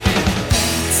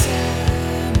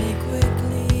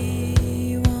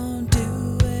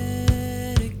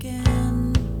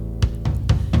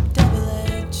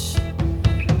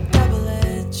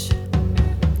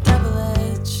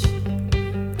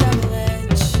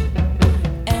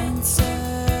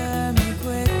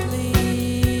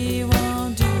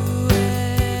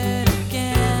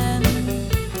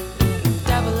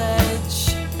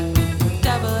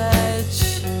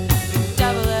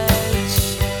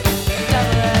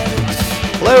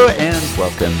Hello and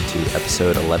welcome to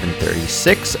episode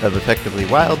 1136 of Effectively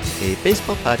Wild, a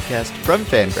baseball podcast from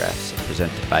Fangraphs,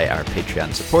 presented by our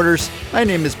Patreon supporters. My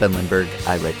name is Ben Lindbergh.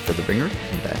 I write for The Ringer,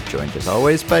 and I'm joined as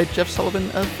always by Jeff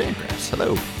Sullivan of Fangraphs.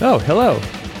 Hello. Oh, hello.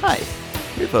 Hi.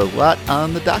 We have a lot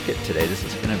on the docket today. This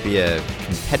is going to be a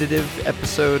competitive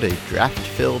episode, a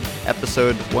draft-filled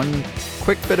episode. One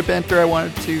quick bit of banter I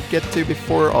wanted to get to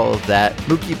before all of that.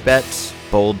 Mookie Betts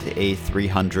bowled a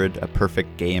 300, a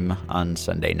perfect game on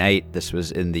Sunday night. This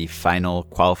was in the final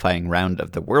qualifying round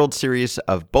of the World Series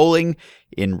of Bowling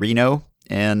in Reno.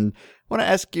 And I want to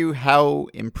ask you how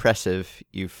impressive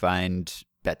you find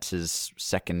Betts'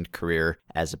 second career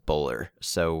as a bowler.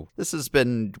 So this has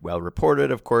been well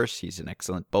reported, of course. He's an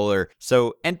excellent bowler.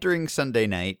 So entering Sunday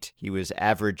night, he was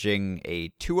averaging a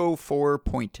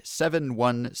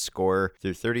 204.71 score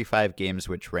through 35 games,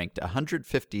 which ranked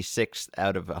 156th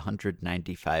out of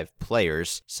 195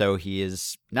 players. So he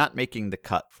is not making the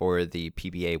cut for the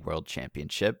PBA World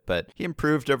Championship, but he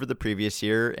improved over the previous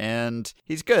year, and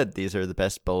he's good. These are the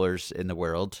best bowlers in the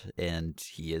world, and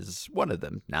he is one of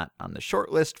them. Not on the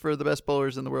short list for the best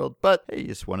bowlers in the world, but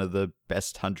he's one of the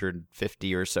best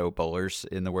 150 or so bowlers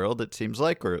in the world, it seems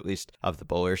like, or at least of the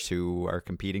bowlers who are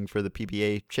competing for the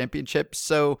PBA Championship.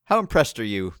 So how impressed are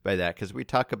you by that? Because we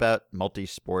talk about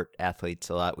multi-sport athletes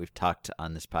a lot. We've talked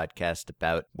on this podcast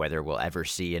about whether we'll ever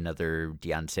see another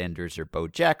Deion Sanders or Bo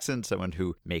Jackson, someone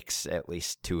who makes at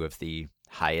least two of the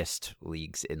highest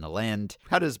leagues in the land.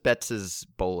 How does Betts'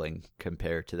 bowling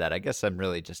compare to that? I guess I'm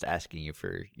really just asking you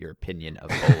for your opinion of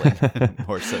bowling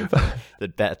more so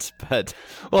than Betts. But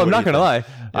well, I'm not gonna lie.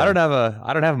 Yeah. I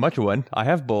don't have much of one. I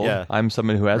have bowled. Yeah. I'm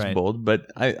someone who has Right. bowled, but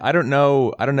I don't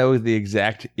know the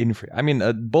exact I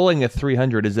mean, bowling at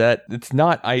 300 it's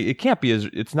not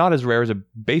as rare as a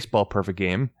baseball perfect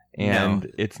game, and No.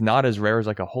 it's not as rare as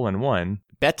like a hole in one.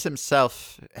 Betts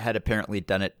himself had apparently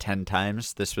done it 10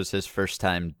 times. This was his first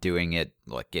time doing it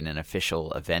like in an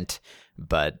official event.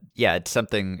 But yeah, it's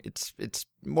something, it's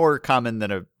more common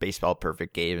than a baseball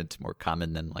perfect game. It's more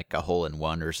common than like a hole in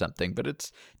one or something, but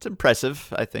it's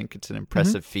impressive. I think it's an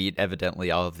impressive feat. Evidently,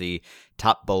 all of the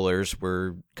top bowlers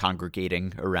were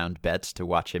congregating around Betts to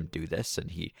watch him do this,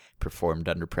 and he performed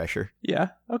under pressure. Yeah.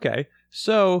 Okay.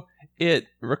 So it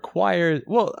requires,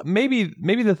 well, maybe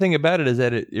the thing about it is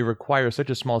that it requires such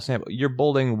a small sample. You're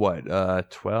bowling what,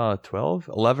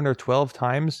 11 or 12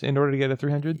 times in order to get a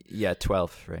 300? Yeah,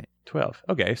 12, right? 12.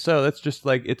 Okay. So that's just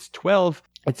like, it's 12.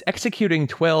 It's executing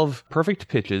 12 perfect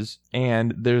pitches,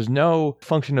 and there's no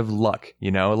function of luck,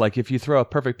 Like if you throw a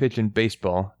perfect pitch in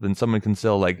baseball, then someone can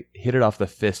still like hit it off the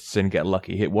fists and get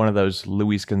lucky, hit one of those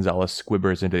Luis Gonzalez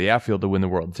squibbers into the outfield to win the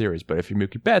World Series. But if you're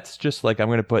Mookie Betts, just like I'm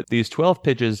going to put these 12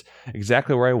 pitches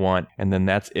exactly where I want, and then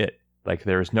that's it. Like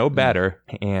there's no batter,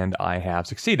 and I have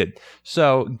succeeded.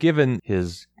 So given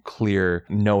his clear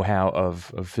know-how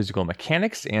of physical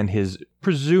mechanics and his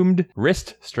presumed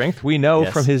wrist strength, we know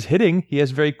from his hitting he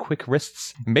has very quick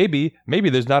wrists. Maybe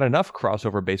there's not enough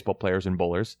crossover baseball players and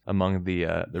bowlers among the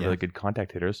really good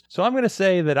contact hitters. So I'm going to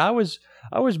say that I was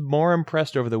more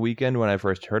impressed over the weekend when I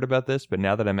first heard about this, but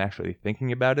now that I'm actually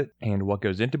thinking about it and what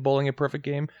goes into bowling a perfect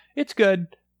game, it's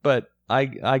good, but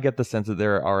I get the sense that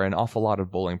there are an awful lot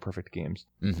of bowling perfect games.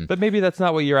 Mm-hmm. But maybe that's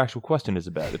not what your actual question is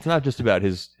about. It's not just about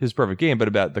his perfect game, but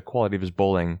about the quality of his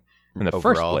bowling in the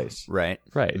first place. Right.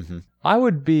 Mm-hmm. I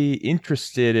would be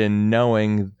interested in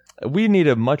knowing, we need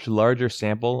a much larger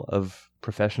sample of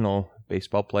professional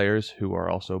baseball players who are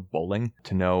also bowling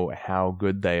to know how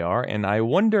good they are. And I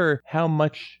wonder how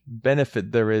much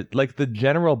benefit there is, like the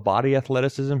general body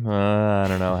athleticism. I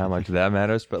don't know how much that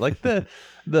matters, but like the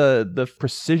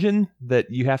precision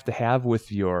that you have to have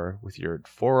with your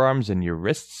forearms and your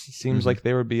wrists seems like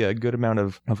there would be a good amount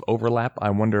of overlap. I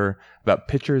wonder about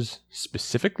pitchers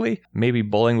specifically. Maybe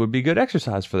bowling would be good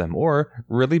exercise for them, or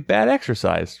really bad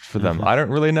exercise for them. I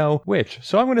don't really know which.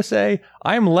 So I'm going to say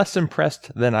I'm less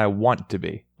impressed than I want to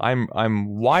be.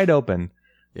 I'm wide open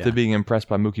to being impressed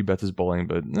by Mookie Betts' bowling,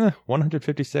 but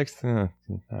 156th, I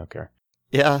don't care.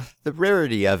 Yeah, the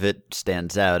rarity of it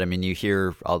stands out. I mean, you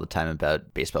hear all the time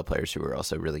about baseball players who are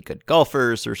also really good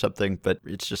golfers or something, but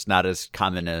it's just not as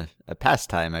common a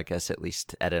pastime, I guess, at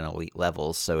least at an elite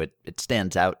level. So it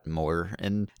stands out more,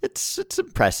 and it's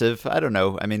impressive. I don't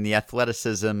know. I mean, the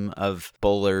athleticism of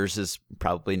bowlers is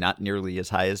probably not nearly as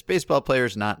high as baseball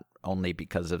players, not only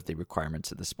because of the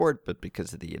requirements of the sport, but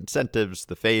because of the incentives,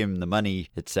 the fame, the money,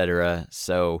 etc.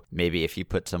 So maybe if you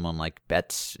put someone like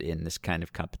Betts in this kind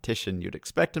of competition, you'd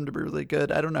expect him to be really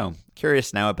good. I don't know.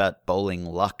 Curious now about bowling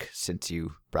luck since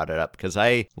you brought it up, because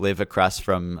I live across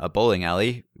from a bowling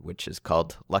alley, which is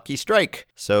called Lucky Strike.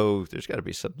 So there's got to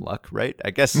be some luck, right?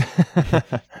 I guess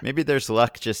maybe there's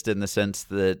luck just in the sense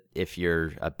that if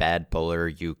you're a bad bowler,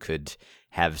 you could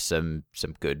have some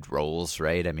good rolls,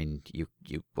 right? I mean, you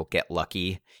will get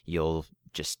lucky. You'll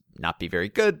just not be very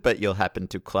good, but you'll happen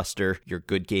to cluster your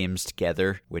good games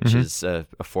together, which is a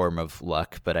form of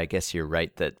luck. But I guess you're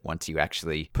right that once you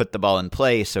actually put the ball in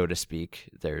play, so to speak,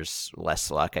 there's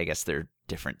less luck. I guess there are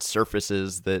different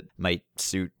surfaces that might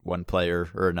suit one player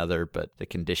or another, but the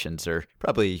conditions are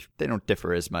probably, they don't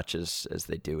differ as much as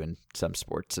they do in some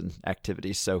sports and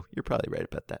activities. So you're probably right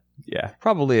about that. Yeah,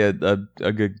 probably a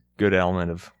good element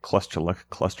of cluster luck,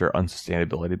 cluster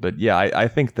unsustainability. But yeah, I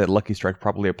think that Lucky Strike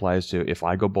probably applies to if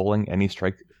I go bowling, any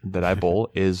strike that I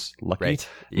bowl is lucky. Right.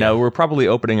 Yeah. Now, we're probably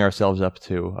opening ourselves up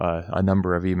to a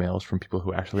number of emails from people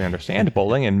who actually understand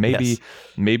bowling, and maybe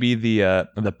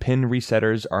the pin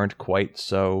resetters aren't quite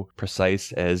so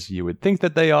precise as you would think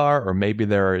that they are, or maybe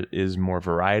there is more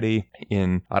variety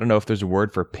in, I don't know if there's a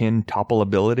word for pin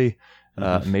toppleability.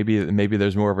 Maybe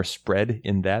there's more of a spread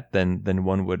in that than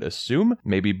one would assume.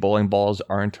 Maybe bowling balls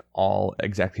aren't all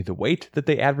exactly the weight that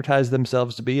they advertise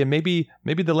themselves to be, and maybe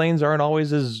the lanes aren't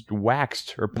always as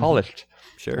waxed or polished.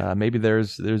 Sure. Maybe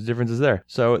there's differences there.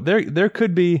 So there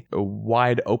could be a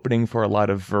wide opening for a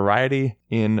lot of variety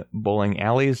in bowling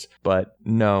alleys, but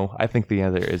no, I think the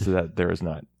answer is that there is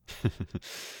not.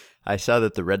 I saw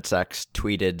that the Red Sox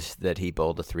tweeted that he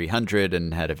bowled a 300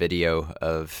 and had a video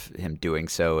of him doing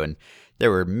so. And there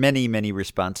were many, many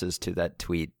responses to that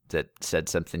tweet that said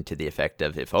something to the effect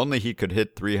of, if only he could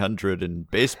hit 300 in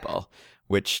baseball,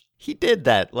 which he did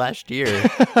that last year.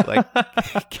 Like,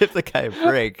 give the guy a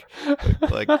break.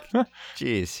 Like,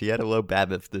 geez, he had a low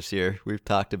BABIP this year. We've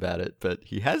talked about it, but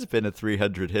he has been a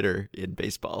 300 hitter in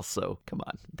baseball. So come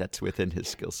on, that's within his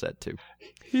skill set too.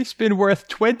 He's been worth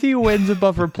 20 wins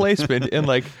above replacement in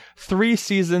like 3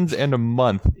 seasons and a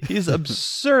month. He's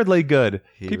absurdly good.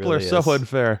 People really are so is.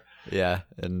 unfair. Yeah,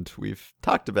 and we've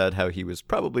talked about how he was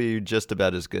probably just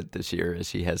about as good this year as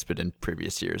he has been in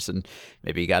previous years, and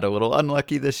maybe he got a little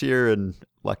unlucky this year and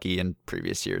lucky in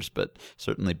previous years, but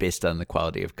certainly based on the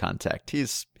quality of contact,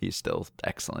 he's still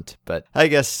excellent. But I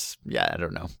guess, yeah, I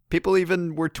don't know. People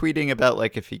even were tweeting about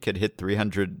like if he could hit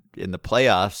 300 in the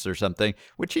playoffs or something,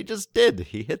 which he just did.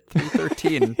 He hit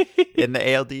 313 in the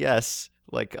ALDS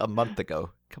like a month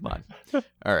ago. Come on.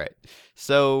 All right.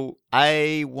 So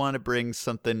I want to bring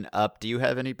something up. Do you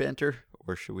have any banter,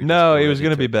 or should we? No, it was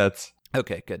going to be bets.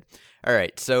 Okay, good. All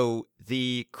right. So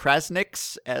the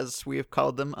Krasniks, as we have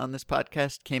called them on this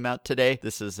podcast, came out today.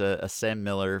 This is a Sam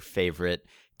Miller favorite.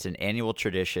 It's an annual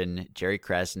tradition. Jerry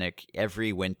Krasnick,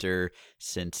 every winter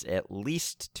since at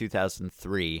least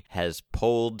 2003, has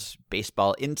polled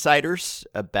baseball insiders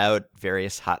about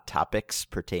various hot topics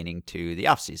pertaining to the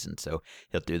offseason. So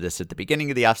he'll do this at the beginning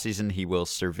of the offseason. He will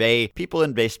survey people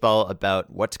in baseball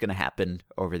about what's going to happen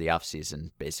over the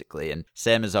offseason, basically. And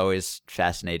Sam is always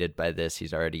fascinated by this.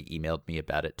 He's already emailed me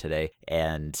about it today.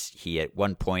 And he, at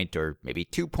one point, or maybe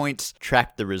 2 points,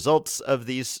 tracked the results of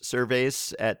these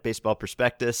surveys at Baseball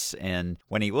Prospectus. And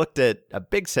when he looked at a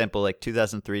big sample like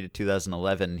 2003 to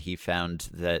 2011, he found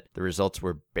that the results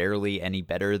were barely any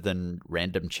better than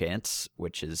random chance,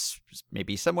 which is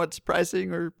maybe somewhat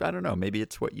surprising, or I don't know, maybe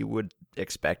it's what you would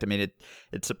expect. I mean,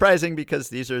 it's surprising because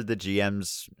these are the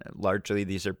GMs. Largely,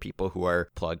 these are people who are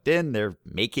plugged in. They're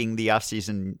making the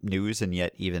offseason news, and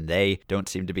yet even they don't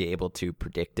seem to be able to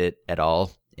predict it at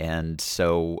all. And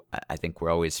so I think we're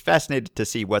always fascinated to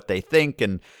see what they think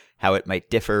and how it might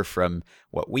differ from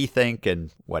what we think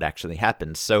and what actually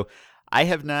happens. So I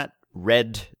have not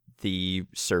read the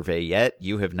survey yet.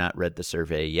 You have not read the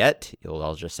survey yet. You'll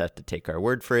all just have to take our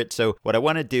word for it. So what I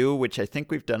want to do, which I think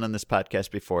we've done on this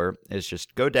podcast before, is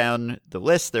just go down the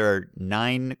list. There are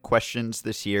 9 questions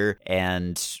this year,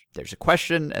 and there's a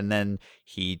question, and then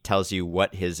he tells you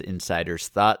what his insiders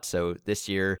thought. So this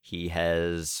year he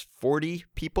has 40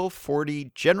 people,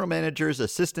 40 general managers,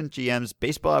 assistant GMs,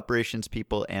 baseball operations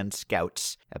people, and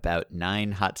scouts, about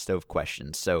 9 hot stove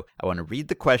questions. So I want to read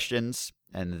the questions,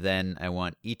 and then I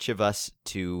want each of us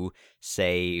to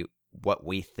say what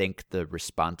we think the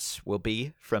response will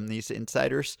be from these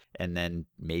insiders, and then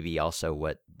maybe also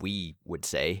what we would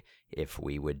say if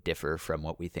we would differ from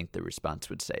what we think the response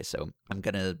would say. So I'm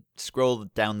going to scroll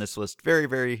down this list very,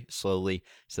 very slowly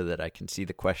so that I can see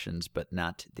the questions but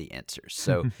not the answers.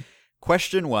 So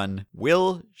question 1,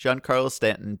 will Giancarlo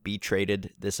Stanton be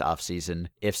traded this offseason?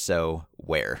 If so,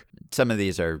 where? Some of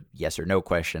these are yes or no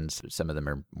questions. Some of them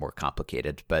are more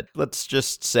complicated. But let's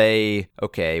just say,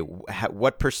 okay,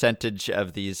 what percentage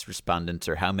of these respondents,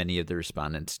 or how many of the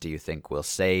respondents do you think will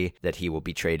say that he will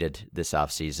be traded this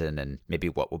offseason? And maybe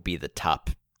what will be the top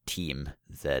team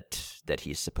that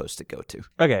he's supposed to go to?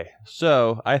 Okay,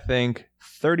 so I think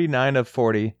 39 of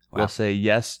 40 Wow. will say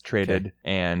yes, traded,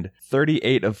 and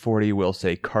 38 of 40 will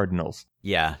say Cardinals.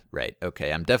 Yeah, right.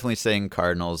 Okay, I'm definitely saying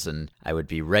Cardinals, and I would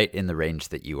be right in the range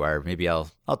that you are. Maybe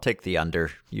I'll take the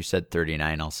under. You said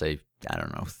 39. I'll say, I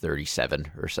don't know,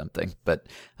 37 or something. But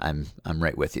I'm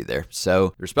right with you there.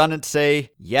 So respondents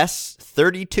say yes,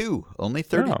 32. Only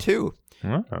 32.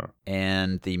 Oh.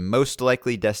 And the most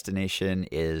likely destination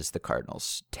is the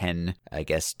Cardinals. 10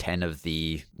 of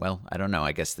the, well, I don't know.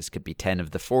 I guess this could be 10 of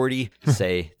the 40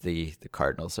 say the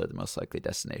Cardinals are the most likely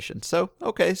destination. So,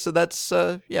 okay. So that's,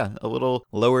 a little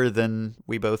lower than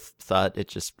we both thought.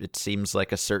 It seems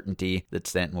like a certainty that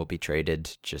Stanton will be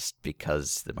traded just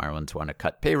because the Marlins want to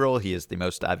cut payroll. He is the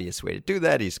most obvious way to do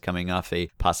that. He's coming off a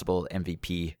possible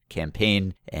MVP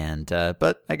campaign. And,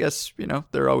 but I guess,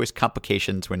 there are always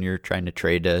complications when you're trying to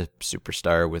trade a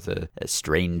superstar with a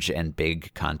strange and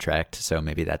big contract. So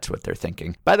maybe that's what they're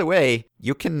thinking. By the way,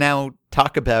 you can now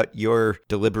talk about your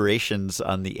deliberations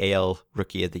on the AL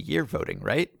Rookie of the Year voting,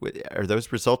 right? Are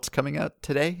those results coming out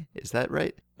today? Is that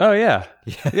right? Oh, yeah.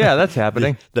 Yeah, that's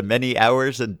happening. The many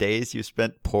hours and days you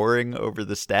spent poring over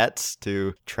the stats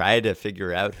to try to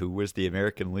figure out who was the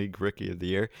American League Rookie of the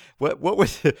Year. What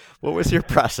was your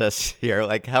process here?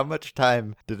 Like, how much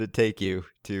time did it take you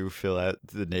to fill out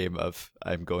the name of,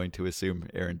 I'm going to assume,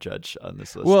 Aaron Judge on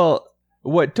this list? Well,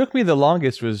 what took me the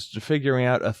longest was figuring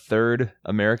out a third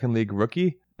American League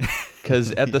rookie.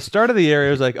 Because at the start of the year,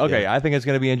 it was like, okay, I think it's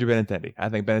going to be Andrew Benintendi. I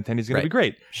think Benintendi's going to be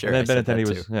great. Sure. And then Benintendi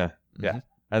was, yeah.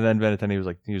 And then Benintendi was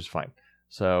like, he was fine.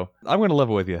 So I'm going to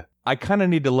level with you. I kind of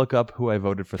need to look up who I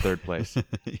voted for third place.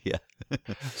 Yeah.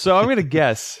 So I'm going to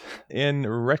guess, in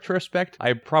retrospect,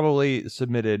 I probably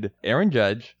submitted Aaron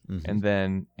Judge and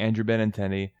then Andrew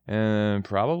Benintendi and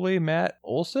probably Matt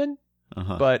Olson.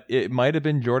 But it might have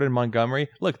been Jordan Montgomery.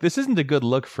 Look, this isn't a good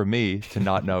look for me to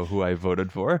not know who I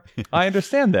voted for. I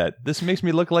understand that. This makes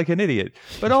me look like an idiot.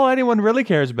 But all anyone really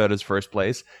cares about is first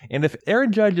place. And if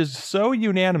Aaron Judge is so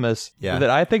unanimous that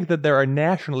I think that there are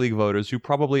National League voters who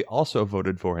probably also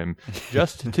voted for him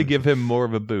just to give him more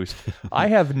of a boost.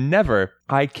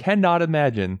 I cannot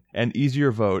imagine an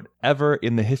easier vote ever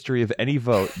in the history of any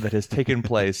vote that has taken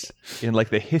place in like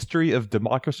the history of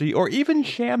democracy or even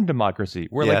sham democracy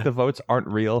where like the votes aren't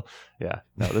real. Yeah,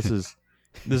 no, this is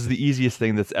the easiest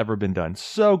thing that's ever been done.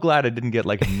 So glad I didn't get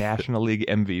like National League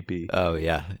MVP. Oh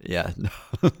yeah.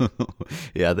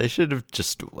 Yeah, they should have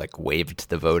just like waived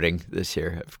the voting this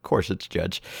year. Of course it's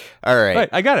Judge. All right. Wait,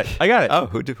 I got it. Oh,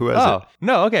 who was it?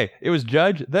 No, okay. It was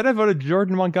Judge. Then I voted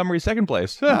Jordan Montgomery second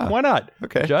place. Why not?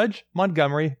 Okay. Judge,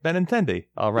 Montgomery, Benintendi.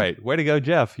 All right. Way to go,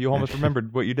 Jeff. You almost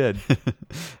remembered what you did.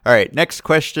 All right. Next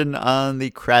question on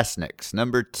the Krasniks.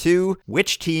 Number 2,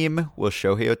 which team will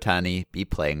Shohei Ohtani be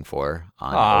playing for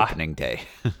on opening day?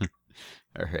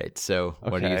 All right. So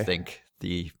what do you think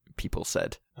the people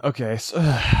said? Okay. So,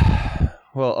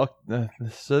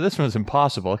 so this one's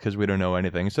impossible because we don't know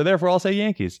anything. So therefore, I'll say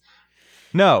Yankees.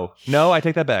 No, I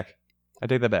take that back.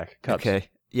 Cubs. Okay.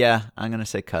 Yeah, I'm going to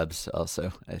say Cubs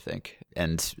also, I think.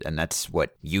 And that's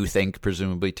what you think,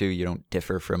 presumably, too? You don't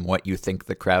differ from what you think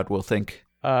the crowd will think?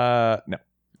 No.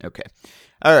 Okay.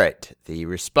 All right. The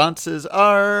responses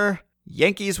are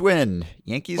Yankees win.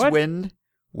 Win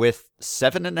with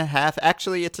 7.5.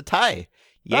 Actually, it's a tie.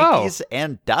 Yankees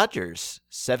and Dodgers,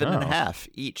 7.5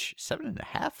 each.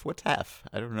 7.5? What's half?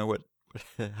 I don't know what.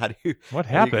 How do you? What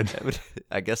happened?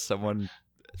 I guess someone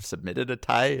submitted a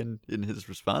tie in his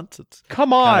response. It's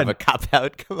Come on, kind of a cop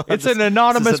out. Come on, it's an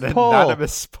anonymous poll.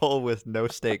 Anonymous poll with no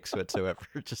stakes whatsoever.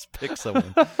 Just pick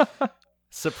someone.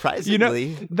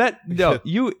 Surprisingly,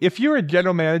 if you're a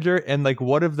general manager and like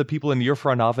one of the people in your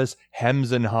front office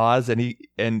hems and haws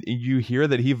and you hear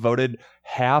that he voted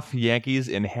half Yankees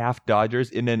and half Dodgers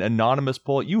in an anonymous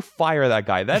poll, you fire that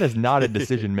guy. That is not a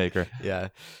decision maker. Yeah.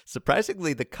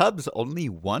 Surprisingly, the Cubs only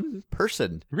one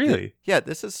person. Really? Yeah,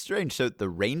 this is strange. So the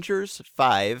Rangers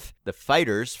 5, the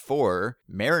Fighters 4,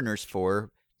 Mariners 4,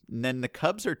 and then the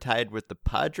Cubs are tied with the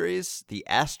Padres, the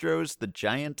Astros, the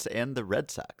Giants, and the Red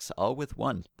Sox, all with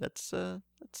 1. That's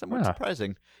somewhat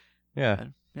surprising. Yeah.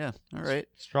 Yeah. All right.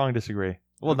 Strong disagree.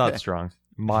 Well, not strong.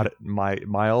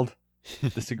 Mild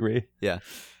disagree. Yeah.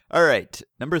 All right,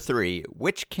 number 3.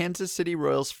 Which Kansas City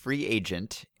Royals free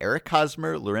agent, Eric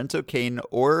Hosmer, Lorenzo Cain,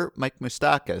 or Mike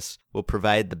Moustakas, will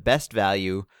provide the best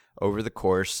value over the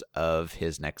course of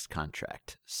his next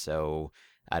contract? So,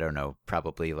 I don't know,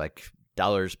 probably like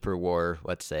dollars per WAR,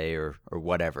 let's say, or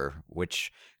whatever.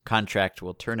 Which contract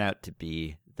will turn out to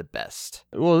be the best?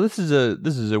 Well, this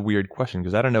is a weird question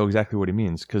because I don't know exactly what he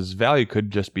means, because value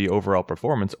could just be overall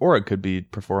performance or it could be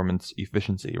performance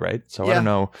efficiency, right? So I don't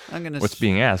know what's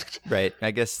being asked. Right.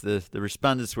 I guess the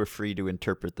respondents were free to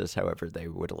interpret this however they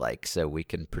would like, so we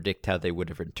can predict how they would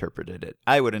have interpreted it.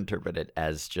 I would interpret it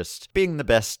as just being the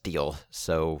best deal,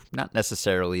 so not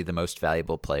necessarily the most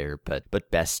valuable player,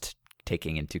 but best,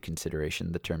 taking into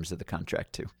consideration the terms of the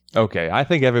contract too. Okay, I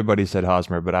think everybody said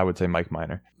Hosmer, but I would say Mike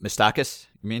Minor. Moustakas,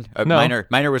 you mean? No.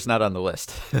 Minor was not on the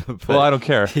list. Well, I don't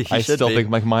care. I still be. think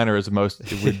Mike Minor is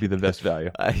it would be the best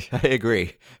value. I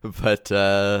agree. But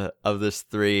of this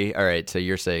 3, all right, so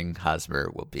you're saying Hosmer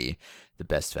will be the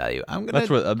best value.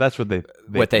 That's what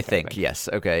they think. Yes.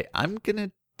 Okay. I'm going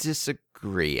to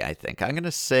disagree, I think. I'm going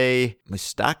to say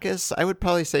Moustakas. I would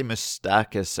probably say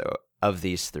Moustakas of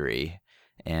these 3.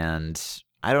 And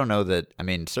I don't know that, I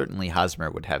mean, certainly Hosmer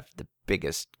would have the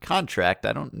biggest contract.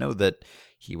 I don't know that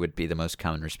he would be the most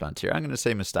common response here. I'm going to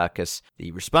say Moustakas.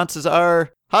 The responses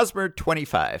are Hosmer,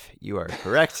 25. You are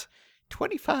correct.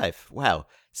 25. Wow.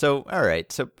 So, all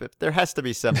right. So there has to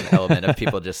be some element of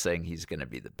people just saying he's going to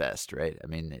be the best, right? I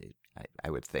mean,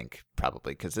 I would think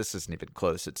probably, because this isn't even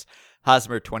close. It's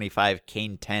Hosmer, 25,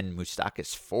 Cain, 10,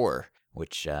 Moustakas, 4,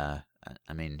 which,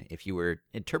 I mean, if you were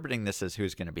interpreting this as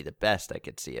who's going to be the best, I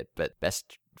could see it. But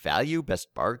best value,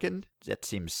 best bargain, that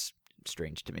seems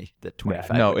strange to me. That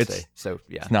 25. No, would say. So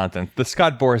yeah, it's nonsense. The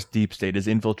Scott Boras deep state has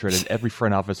infiltrated every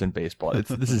front office in baseball.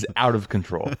 This is out of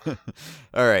control.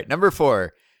 All right, number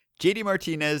 4. JD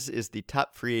Martinez is the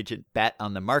top free agent bat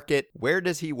on the market. Where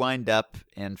does he wind up,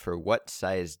 and for what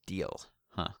size deal?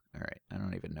 All right, I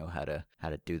don't even know how to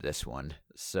do this one.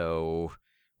 So,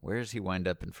 where does he wind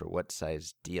up and for what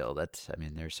size deal?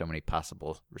 There's so many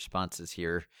possible responses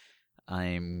here.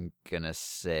 I'm going to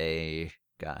say,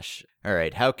 gosh. All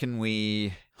right, how can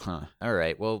we... All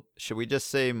right, well, should we just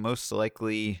say most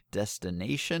likely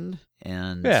destination?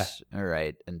 And yeah. All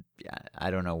right, and yeah,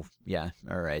 I don't know. Yeah,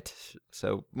 all right.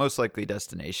 So most likely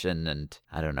destination, and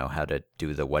I don't know how to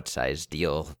do the what size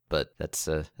deal, but that's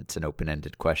an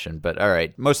open-ended question. But all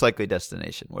right, most likely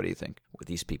destination. What do you think? What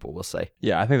these people will say?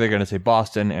 Yeah, I think they're going to say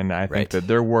Boston, and I think that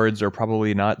their words are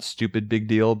probably not stupid big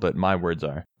deal, but my words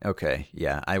are. Okay,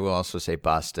 yeah, I will also say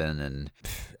Boston, and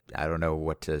I don't know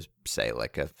what to say,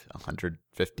 like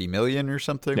 $150 million or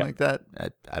something like that.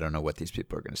 I don't know what these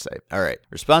people are going to say. All right.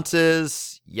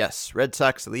 Responses, yes. Red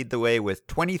Sox lead the way with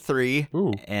 23.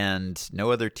 Ooh. And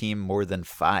no other team more than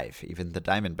 5. Even the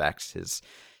Diamondbacks,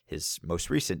 his most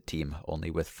recent team,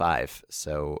 only with 5.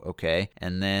 So, okay.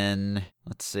 And then,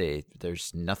 let's see.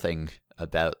 There's nothing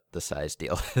about the size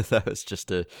deal. That was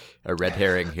just a red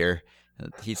herring here.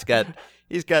 He's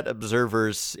got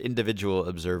observers, individual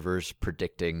observers,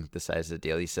 predicting the size of the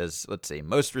deal. He says, let's see,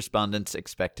 most respondents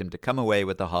expect him to come away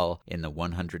with a haul in the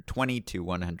 $120 to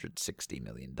 $160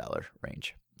 million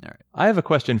range. All right. I have a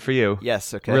question for you.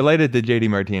 Yes, okay. Related to JD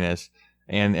Martinez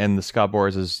and the Scott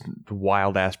Boras'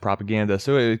 wild ass propaganda.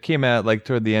 So it came out like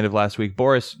toward the end of last week.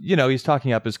 Boras, he's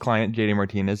talking up his client JD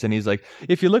Martinez, and he's like,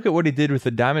 if you look at what he did with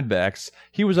the Diamondbacks,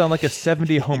 he was on like a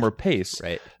 70 homer pace.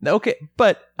 Right. Okay,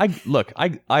 but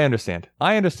I understand.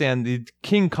 I understand the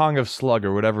King Kong of slug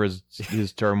or whatever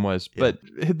his term was. Yeah.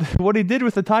 But what he did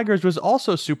with the Tigers was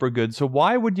also super good. So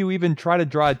why would you even try to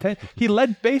draw attention? He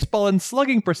led baseball in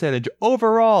slugging percentage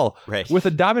overall. Right. With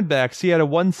the Diamondbacks, he had a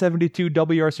 172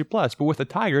 WRC plus, but with the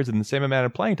Tigers in the same amount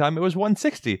of playing time, it was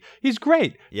 160. He's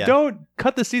great. Yeah. Don't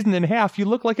cut the season in half. You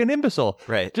look like an imbecile.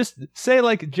 Right. Just say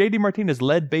like JD Martinez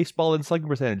led baseball in slugging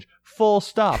percentage. Full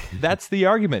stop. That's the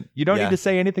argument. You don't need to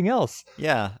say anything else.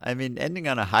 Yeah. I mean, ending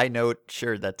on a high note,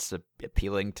 sure, that's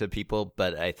appealing to people,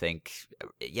 but I think,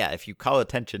 if you call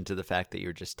attention to the fact that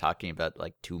you're just talking about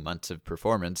like 2 months of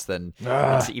performance, then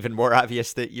it's even more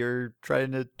obvious that you're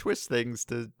trying to twist things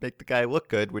to make the guy look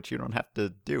good, which you don't have to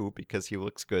do because he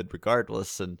looks good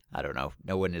regardless. And I don't know,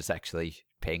 no one is actually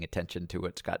paying attention to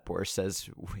what Scott Boras says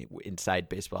inside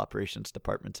baseball operations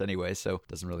departments anyway, so it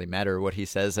doesn't really matter what he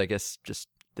says. I guess just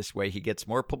this way he gets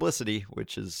more publicity,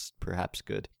 which is perhaps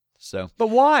good. So, But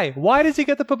why? Why does he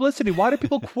get the publicity? Why do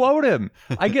people quote him?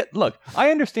 Look, I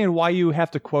understand why you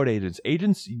have to quote agents.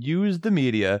 Agents use the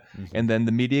media, and then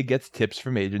the media gets tips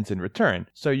from agents in return.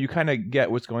 So you kind of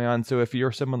get what's going on. So if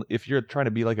you're trying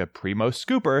to be like a primo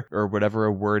scooper or whatever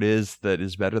a word is that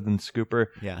is better than scooper,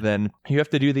 then you have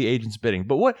to do the agent's bidding.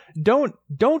 But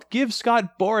don't give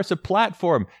Scott Boras a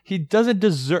platform. He doesn't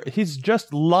deserve. He's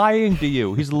just lying to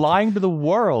you. He's lying to the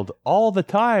world all the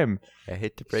time. I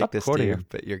hate to break this to you,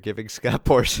 but you're giving Scott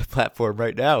Boras a platform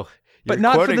right now. But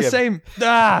not for the same.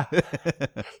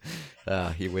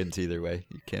 He wins either way.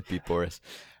 You can't beat Boras.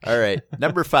 All right,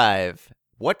 number 5.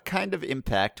 What kind of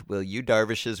impact will Yu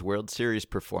Darvish's World Series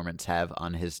performance have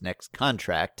on his next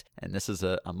contract? And this is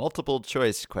a multiple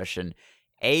choice question.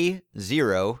 A,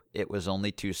 0, it was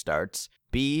only 2 starts.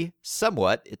 B,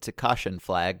 somewhat, it's a caution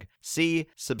flag. C,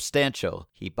 substantial,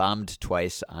 he bombed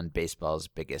twice on baseball's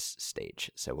biggest stage.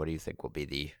 So what do you think will be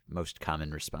the most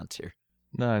common response here?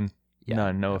 None. Yeah,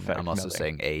 None, no effect. I'm also nothing.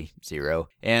 saying A, 0.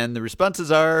 And the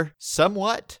responses are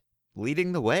somewhat,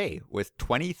 leading the way with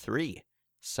 23.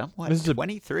 Somewhat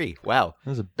 23. Wow.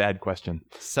 This is a bad question.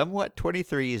 Somewhat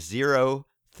 23, 0,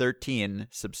 13,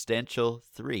 substantial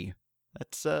 3.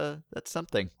 That's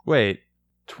something. Wait,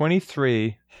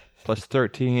 23 plus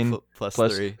 13 plus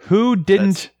 3. Who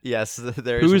didn't? Yes,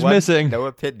 there's who's one, missing? No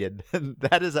opinion.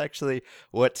 That is actually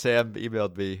what Sam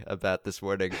emailed me about this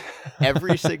morning.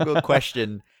 Every single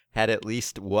question had at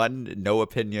least one no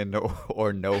opinion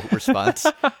or no response,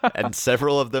 and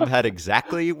several of them had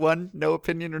exactly one no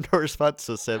opinion or no response.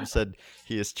 So Sam said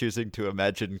he is choosing to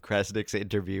imagine Krasnick's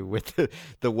interview with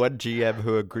the one GM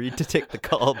who agreed to take the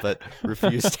call but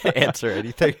refused to answer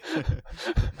anything.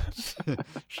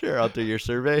 Sure, I'll do your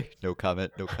survey. No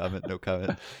comment, no comment, no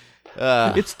comment.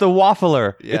 It's the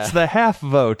waffler. Yeah. It's the half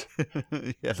vote.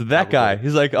 Yeah, it's that guy.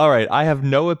 He's like, all right, I have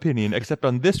no opinion, except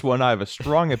on this one, I have a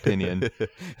strong opinion.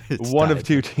 One tied. of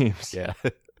 2 teams. Yeah.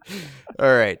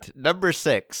 All right. Number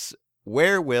 6.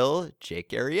 Where will Jake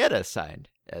Arrieta sign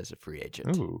as a free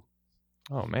agent? Ooh.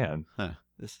 Oh, man. Huh.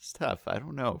 This is tough. I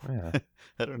don't know. Yeah.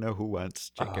 I don't know who wants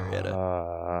Jake Arrieta.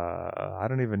 I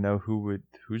don't even know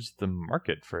who's the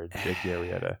market for Jake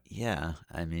Arrieta. Yeah,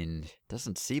 I mean,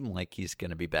 doesn't seem like he's going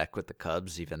to be back with the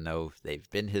Cubs, even though they've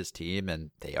been his team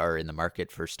and they are in the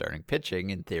market for starting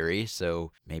pitching in theory.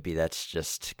 So maybe that's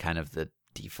just kind of the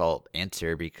default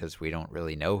answer because we don't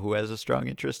really know who has a strong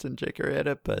interest in Jake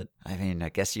Arrieta. But I mean, I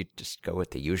guess you just go with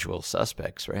the usual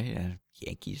suspects, right?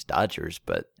 Yankees, Dodgers,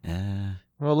 but.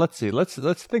 Well, let's see. Let's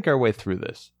think our way through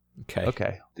this.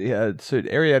 Okay. Yeah. So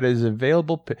Arrieta is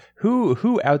available.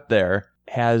 Who out there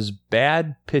has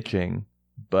bad pitching,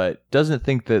 but doesn't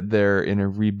think that they're in a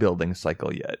rebuilding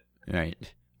cycle yet? Right.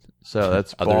 So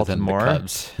that's other Baltimore. Than the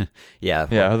Cubs. Yeah.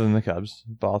 Yeah. Other than the Cubs,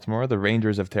 Baltimore. The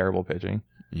Rangers have terrible pitching.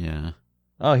 Yeah.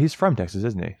 Oh, he's from Texas,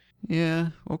 isn't he? Yeah.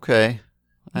 Okay.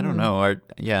 I don't know. I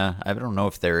don't know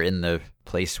if they're in the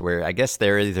place where, I guess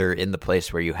they're either in the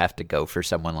place where you have to go for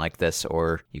someone like this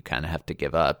or you kind of have to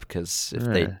give up because if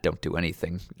they don't do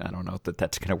anything, I don't know that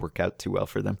that's going to work out too well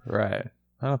for them. Right.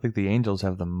 I don't think the Angels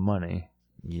have the money.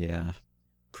 Yeah,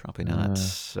 probably not.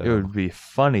 So. It would be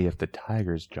funny if the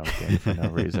Tigers jumped in for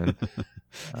no reason.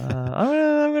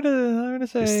 I'm gonna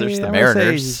say there's the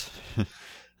Mariners.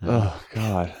 Oh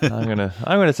God, I'm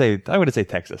gonna say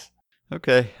Texas.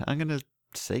 Okay, I'm gonna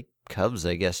say Cubs,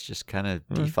 I guess, just kind of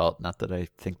default. Not that I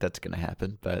think that's going to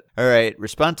happen, but all right.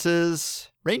 Responses: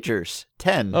 Rangers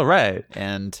 10. Oh, right.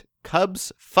 And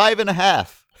Cubs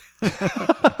 5.5.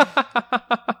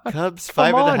 Cubs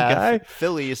 5.5. Guy.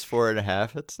 Phillies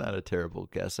 4.5. That's not a terrible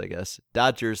guess, I guess.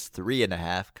 Dodgers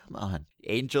 3.5. Come on.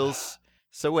 Angels.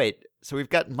 So wait. So we've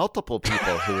got multiple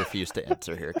people who refuse to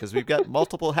answer here because we've got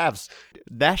multiple halves.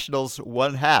 Nationals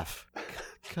 1/2.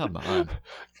 Come on.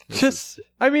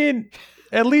 I mean,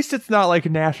 at least it's not like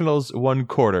Nationals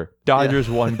 1/4, Dodgers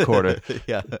 1/4.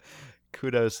 Yeah.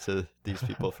 Kudos to these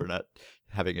people for not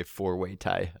having a 4-way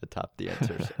tie atop the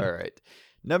answers. All right.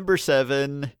 Number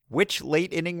 7. Which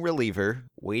late inning reliever,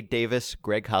 Wade Davis,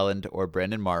 Greg Holland, or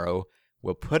Brandon Morrow,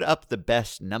 will put up the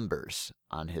best numbers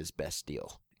on his best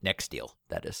deal? Next deal,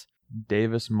 that is.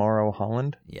 Davis, Morrow,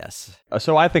 Holland? Yes.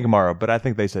 So I think Morrow, but I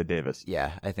think they said Davis.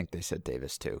 Yeah, I think they said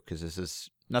Davis too, because this is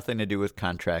nothing to do with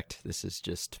contract. This is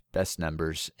just best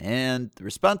numbers. And the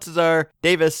responses are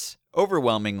Davis,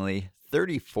 overwhelmingly.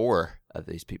 34 of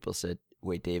these people said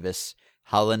Wade Davis.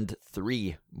 Holland,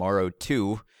 3. Morrow,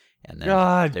 2. And then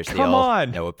God, there's come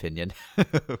on. No opinion,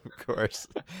 of course.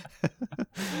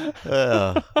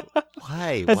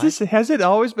 Why? Has it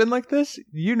always been like this?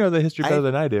 You know the history better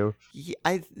than I do.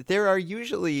 There are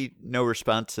usually no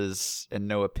responses and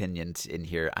no opinions in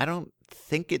here. I don't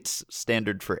think it's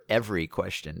standard for every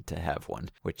question to have one,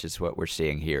 which is what we're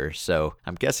seeing here. So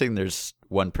I'm guessing there's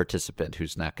one participant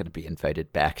who's not going to be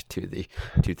invited back to the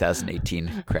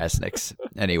 2018 Krasniks.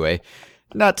 Anyway,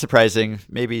 not surprising,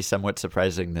 maybe somewhat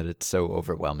surprising that it's so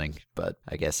overwhelming, but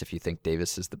I guess if you think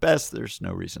Davis is the best, there's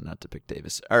no reason not to pick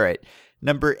Davis. All right,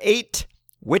 number 8,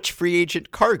 which free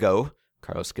agent Cargo,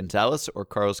 Carlos Gonzalez or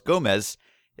Carlos Gomez,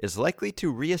 is likely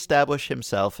to reestablish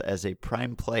himself as a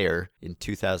prime player in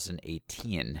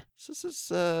 2018? So this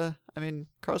is,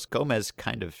 Carlos Gomez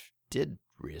kind of did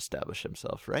reestablish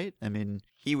himself, right? I mean,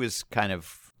 he was kind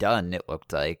of done, it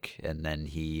looked like, and then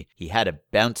he had a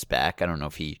bounce back. I don't know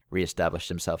if he reestablished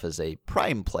himself as a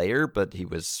prime player, but he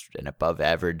was an above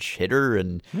average hitter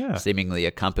and seemingly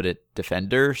a competent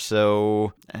defender.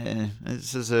 So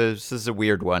this is a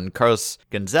weird one. Carlos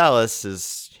Gonzalez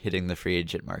is hitting the free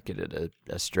agent market at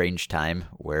a strange time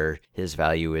where his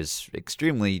value is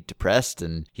extremely depressed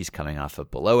and he's coming off a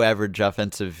below average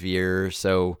offensive year.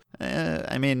 So,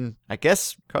 I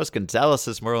guess Carlos Gonzalez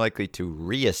is more likely to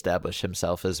reestablish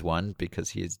himself as one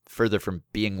because he's further from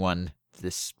being one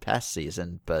this past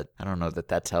season, but I don't know that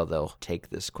that's how they'll take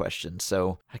this question.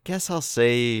 So I guess I'll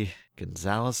say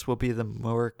Gonzalez will be the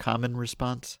more common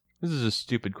response. This is a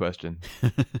stupid question.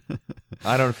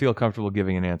 I don't feel comfortable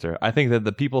giving an answer. I think that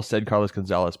the people said Carlos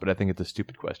Gonzalez, but I think it's a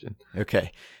stupid question.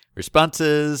 Okay.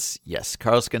 Responses, yes,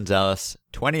 Carlos Gonzalez,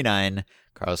 29.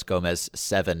 Carlos Gomez,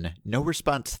 7. No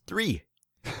response, 3.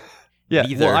 Yeah,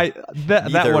 neither,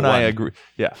 that one I agree.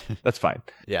 Yeah, that's fine.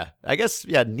 Yeah, I guess,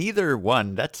 neither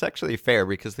one. That's actually fair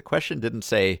because the question didn't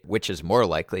say which is more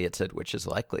likely. It said which is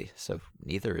likely. So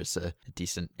neither is a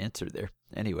decent answer there.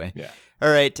 Anyway. Yeah.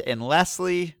 All right. And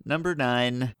lastly, number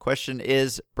 9 question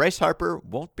is Bryce Harper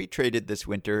won't be traded this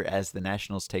winter as the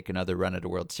Nationals take another run at a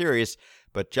World Series,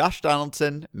 but Josh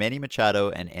Donaldson, Manny Machado,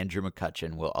 and Andrew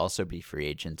McCutchen will also be free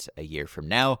agents a year from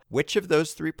now. Which of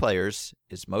those 3 players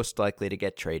is most likely to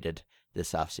get traded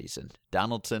this offseason?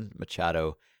 Donaldson,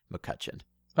 Machado, McCutchen.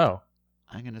 Oh.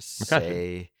 I'm going to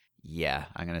say,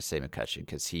 I'm going to say McCutchen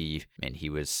because he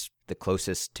was the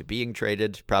closest to being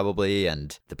traded probably,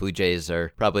 and the Blue Jays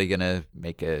are probably going to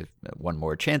make one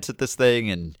more chance at this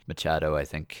thing, and Machado, I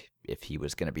think if he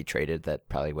was going to be traded, that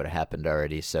probably would have happened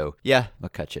already. So yeah,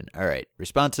 McCutchen. All right.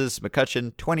 Responses,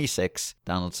 McCutchen, 26,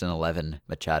 Donaldson, 11,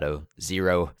 Machado,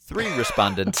 0. 3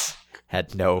 respondents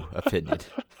had no opinion.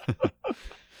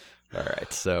 All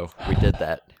right, so we did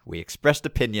that. We expressed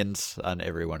opinions on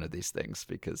every one of these things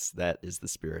because that is the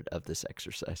spirit of this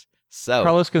exercise. So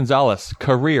Carlos Gonzalez,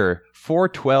 career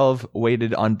 412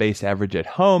 weighted on base average at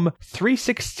home,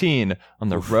 316 on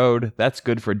the road. That's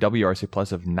good for a WRC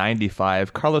plus of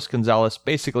 95. Carlos Gonzalez,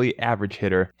 basically average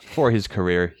hitter for his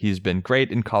career. He's been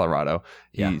great in Colorado.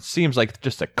 He seems like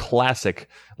just a classic.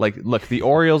 Like, look, the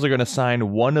Orioles are going to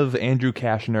sign one of Andrew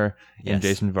Cashner and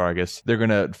Jason Vargas. They're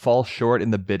going to fall short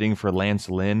in the bidding for Lance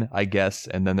Lynn, I guess,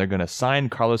 and then they're going to sign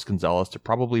Carlos Gonzalez to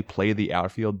probably play the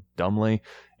outfield dumbly,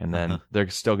 and then they're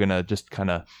still going to just kind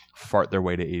of fart their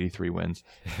way to 83 wins.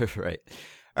 Right.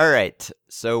 All right.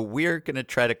 So we're going to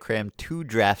try to cram 2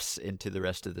 drafts into the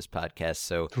rest of this podcast.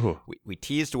 So we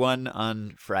teased one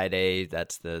on Friday.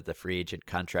 That's the free agent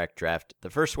contract draft. The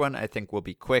first one I think will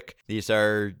be quick. These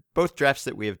are both drafts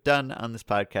that we have done on this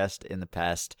podcast in the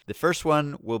past. The first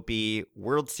one will be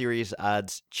World Series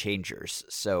odds changers.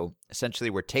 So essentially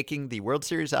we're taking the World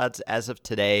Series odds as of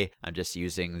today. I'm just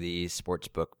using the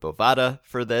sportsbook Bovada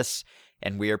for this.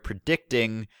 And we are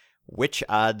predicting which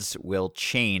odds will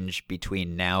change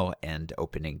between now and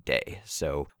opening day.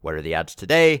 So what are the odds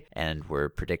today? And we're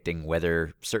predicting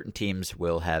whether certain teams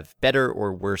will have better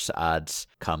or worse odds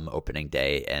come opening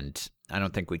day. And I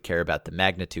don't think we care about the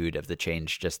magnitude of the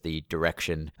change, just the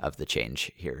direction of the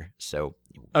change here. So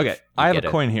okay, I have a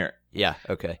coin here. Yeah,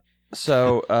 okay.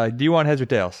 So do you want heads or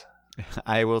tails?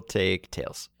 I will take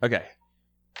tails. Okay.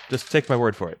 Just take my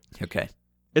word for it. Okay.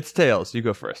 It's tails. You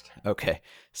go first. Okay.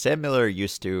 Sam Miller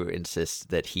used to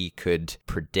insist that he could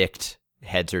predict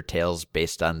heads or tails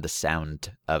based on the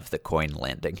sound of the coin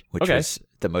landing, which was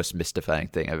the most mystifying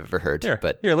thing I've ever heard. Here,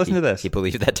 but listen to this. He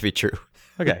believed that to be true.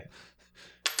 Okay.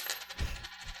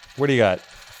 What do you got?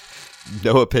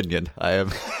 No opinion. I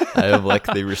am like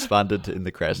the respondent in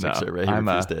the Krasnick survey. He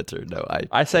refused to answer. No,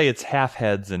 I say it's half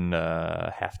heads and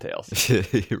half tails.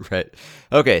 Right.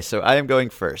 Okay, so I am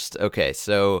going first. Okay,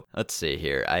 so let's see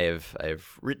here. I have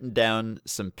written down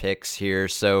some picks here.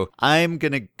 So I'm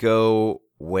gonna go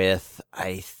with,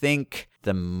 I think,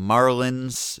 the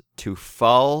Marlins to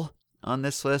fall on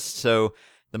this list. So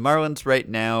The Marlins right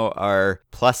now are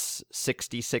plus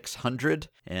 6,600.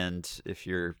 And if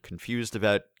you're confused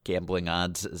about gambling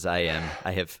odds as I am,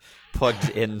 I have plugged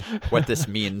in what this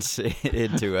means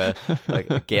into a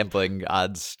gambling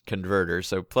odds converter.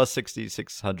 So plus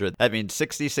 6,600, that means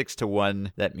 66 to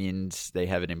 1. That means they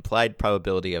have an implied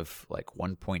probability of like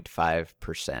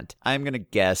 1.5%. I'm going to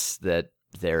guess that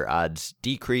their odds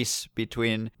decrease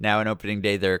between now and opening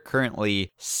day. There are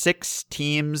currently 6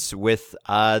 teams with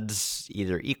odds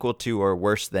either equal to or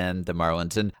worse than the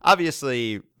Marlins. And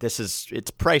obviously,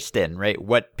 it's priced in, right?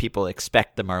 What people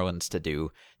expect the Marlins to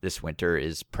do this winter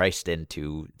is priced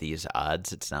into these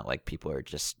odds. It's not like people are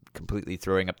just completely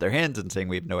throwing up their hands and saying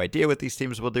we have no idea what these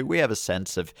teams will do. We have a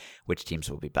sense of which teams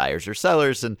will be buyers or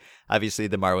sellers. And obviously,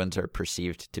 the Marlins are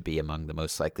perceived to be among the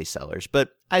most likely sellers. But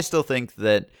I still think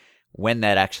that when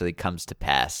that actually comes to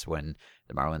pass, when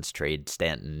the Marlins trade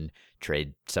Stanton,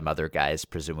 trade some other guys,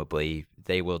 presumably,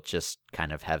 they will just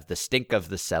kind of have the stink of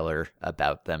the seller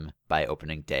about them by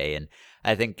opening day. And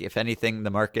I think, if anything, the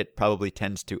market probably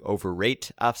tends to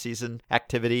overrate offseason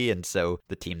activity. And so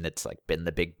the team that's like been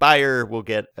the big buyer will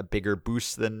get a bigger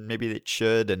boost than maybe it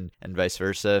should, and vice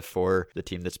versa for the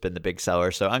team that's been the big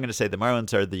seller. So I'm going to say the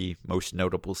Marlins are the most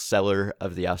notable seller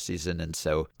of the offseason. And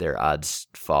so their odds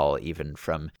fall even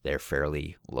from their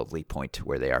fairly lowly point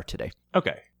where they are today.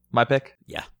 Okay. My pick?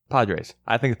 Yeah. Padres.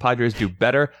 I think the Padres do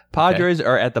better. Padres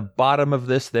are at the bottom of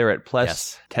this. They're at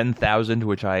plus 10,000,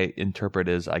 which I interpret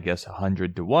as, I guess,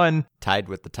 100 to 1. Tied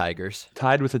with the Tigers.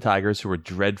 Tied with the Tigers, who are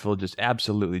dreadful, just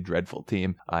absolutely dreadful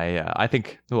team. I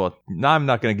think, well, no, I'm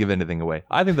not going to give anything away.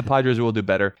 I think the Padres will do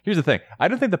better. Here's the thing. I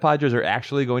don't think the Padres are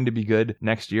actually going to be good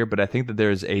next year, but I think that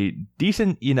there's a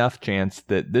decent enough chance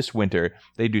that this winter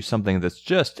they do something that's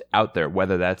just out there,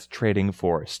 whether that's trading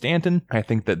for Stanton. I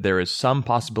think that there is some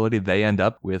possibility they end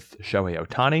up with Shohei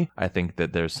Ohtani. I think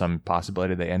that there's some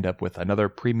possibility they end up with another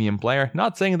premium player.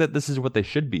 Not saying that this is what they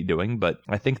should be doing, but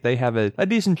I think they have a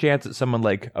decent chance at someone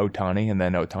like Ohtani, and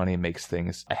then Ohtani makes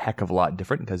things a heck of a lot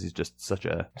different because he's just such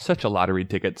a lottery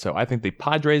ticket. So I think the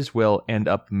Padres will end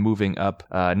up moving up,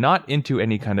 not into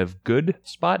any kind of good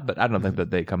spot, but I don't think that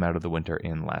they come out of the winter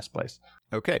in last place.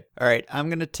 Okay. All right. I'm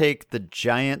going to take the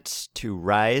Giants to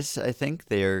rise, I think.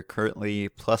 They are currently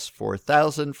plus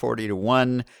 4,000, 40 to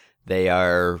 1. They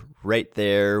are right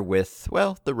there with,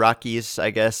 well, the Rockies,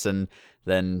 I guess, and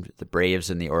then the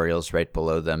Braves and the Orioles right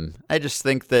below them. I just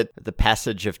think that the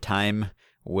passage of time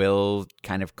will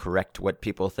kind of correct what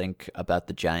people think about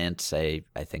the Giants. I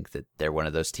think that they're one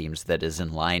of those teams that is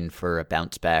in line for a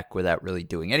bounce back without really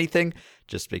doing anything,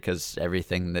 just because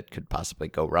everything that could possibly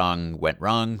go wrong went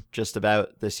wrong just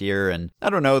about this year. And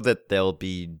I don't know that they'll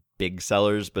be big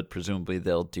sellers, but presumably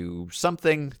they'll do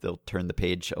something. They'll turn the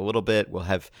page a little bit. We'll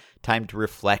have time to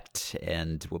reflect,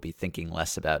 and we'll be thinking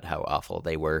less about how awful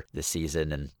they were this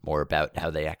season and more about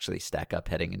how they actually stack up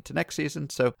heading into next season.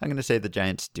 So I'm going to say the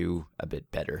Giants do a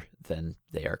bit better than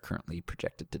they are currently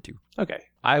projected to do. Okay.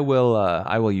 I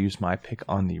will use my pick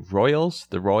on the Royals.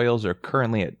 The Royals are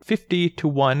currently at 50 to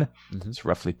 1. Mm-hmm. It's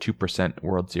roughly 2%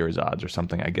 World Series odds or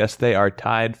something. I guess they are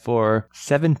tied for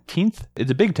 17th.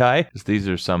 It's a big tie, because these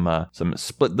are some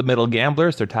split the middle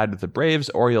gamblers. They're tied with the Braves,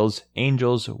 Orioles,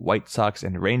 Angels, White Sox,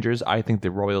 and Rangers. I think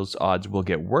the Royals odds will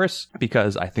get worse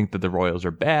because I think that the Royals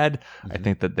are bad. Mm-hmm. I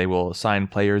think that they will sign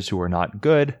players who are not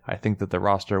good. I think that the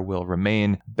roster will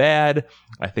remain bad.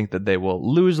 I think that they will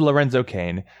lose Lorenzo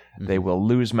Cain. Mm-hmm. They will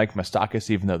lose Mike Moustakas,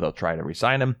 even though they'll try to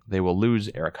re-sign him. They will lose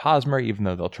Eric Hosmer, even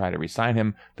though they'll try to re-sign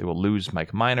him. They will lose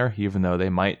Mike Minor, even though they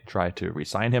might try to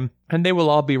re-sign him. And they will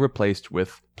all be replaced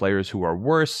with players who are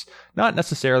worse, not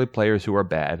necessarily players who are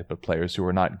bad, but players who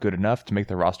are not good enough to make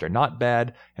the roster not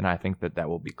bad. And I think that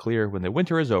will be clear when the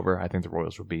winter is over. I think the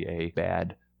Royals will be a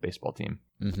bad baseball team.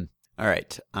 Mm-hmm. All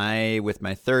right. With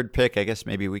my third pick, I guess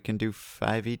maybe we can do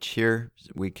 5 each here.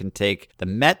 We can take the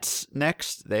Mets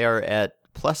next. They are at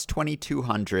plus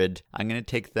 2,200. I'm going to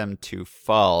take them to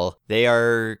fall. They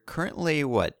are currently,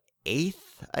 8th,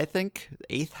 I think?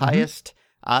 8th highest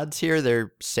odds here.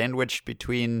 They're sandwiched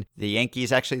between the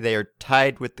Yankees. Actually, they are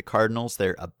tied with the Cardinals.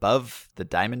 They're above the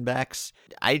Diamondbacks.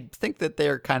 I think that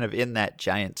they're kind of in that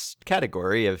Giants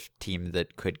category of team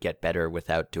that could get better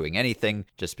without doing anything,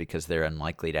 just because they're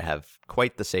unlikely to have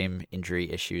quite the same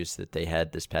injury issues that they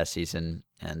had this past season.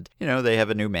 And, they have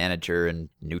a new manager and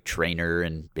new trainer,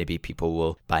 and maybe people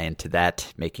will buy into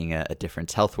that, making a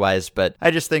difference health-wise. But I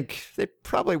just think they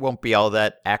probably won't be all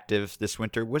that active this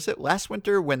winter. Was it last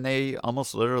winter when they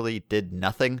almost literally did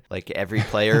nothing? Like every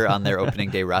player on their opening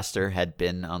day roster had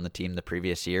been on the team the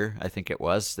previous year, I think it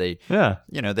was. They've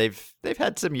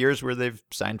had some years where they've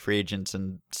signed free agents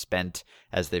and spent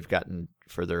as they've gotten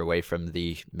further away from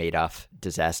the Madoff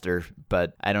disaster,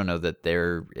 but I don't know that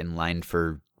they're in line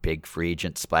for big free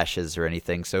agent splashes or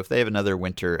anything. So if they have another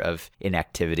winter of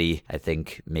inactivity, I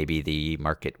think maybe the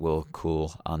market will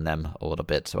cool on them a little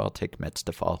bit. So I'll take Mets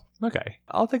to fall. Okay.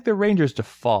 I'll take the Rangers to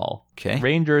fall. Okay.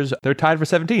 Rangers, they're tied for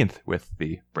 17th with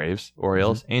the Braves,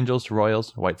 Orioles, Angels,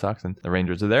 Royals, White Sox, and the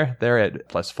Rangers are there. They're at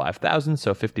plus 5,000,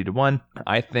 so 50-1.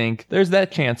 I think there's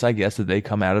that chance, I guess, that they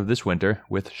come out of this winter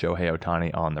with Shohei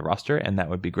Ohtani on the roster, and that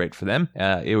would be great for them.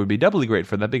 It would be doubly great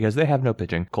for them because they have no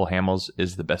pitching. Cole Hamels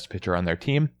is the best pitcher on their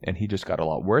team, and he just got a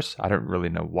lot worse. I don't really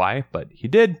know why, but he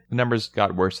did. The numbers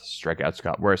got worse, the strikeouts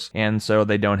got worse, and so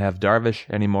they don't have Darvish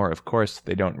anymore. Of course,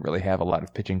 they don't really have a lot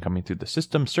of pitching coming through the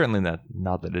system. Certainly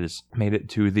not that it has made it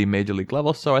to the major league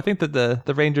level. So I think that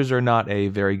the Rangers are not a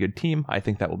very good team. I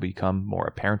think that will become more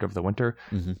apparent over the winter,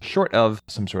 short of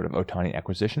some sort of Ohtani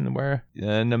acquisition where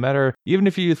no matter, even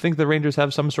if you think the Rangers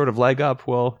have some sort of leg up,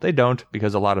 well, they don't,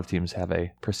 because a lot of teams have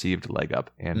a perceived leg up,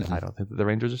 and I don't think that the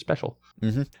Rangers are special.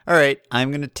 All right,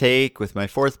 I'm going to take, with my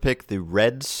fourth pick, the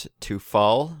Reds to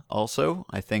fall also.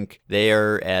 I think they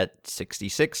are at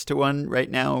 66-1 right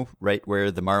now, right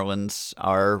where the Marlins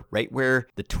are, right where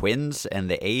the Twins and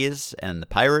the A's and the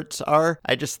Pirates are.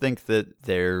 I just think that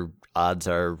their odds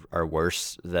are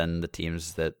worse than the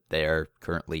teams that they are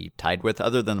currently tied with.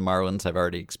 Other than the Marlins, I've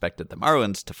already expected the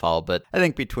Marlins to fall, but I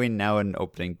think between now and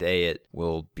opening day, it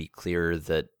will be clear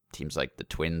that teams like the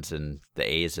Twins and the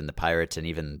A's and the Pirates and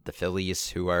even the Phillies,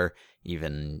 who are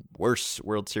even worse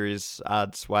World Series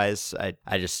odds-wise, I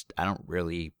don't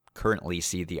really currently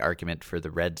see the argument for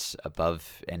the Reds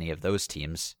above any of those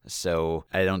teams. So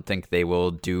I don't think they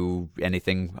will do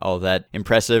anything all that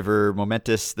impressive or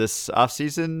momentous this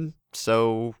offseason.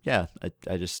 So yeah,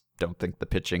 I just don't think the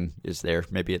pitching is there.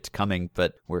 Maybe it's coming,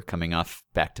 but we're coming off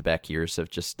back-to-back years of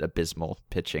just abysmal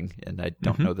pitching, and I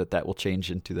don't know that will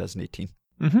change in 2018.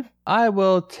 I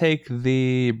will take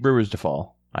the Brewers to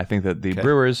fall. I think that the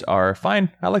Brewers are fine.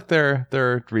 I like their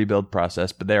rebuild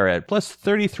process, but they're at plus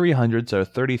 3,300, so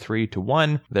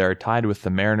 33-1. They're tied with the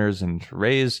Mariners and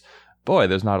Rays. Boy,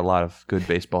 there's not a lot of good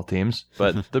baseball teams,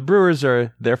 but the Brewers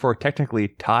are therefore technically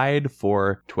tied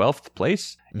for 12th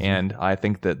place, and I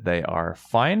think that they are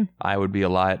fine. I would be a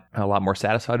lot more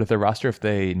satisfied with their roster if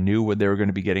they knew what they were going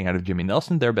to be getting out of Jimmy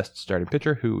Nelson, their best starting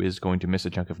pitcher, who is going to miss a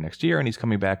chunk of next year, and he's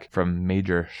coming back from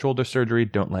major shoulder surgery.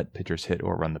 Don't let pitchers hit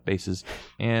or run the bases.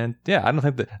 And yeah, I don't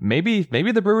think that maybe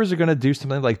the Brewers are going to do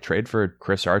something like trade for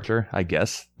Chris Archer, I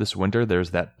guess, this winter.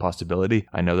 There's that possibility.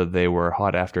 I know that they were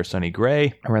hot after Sonny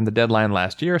Gray around the deadline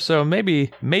last year, so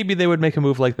maybe they would make a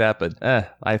move like that, but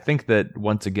I think that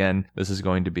once again, this is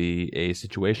going to be a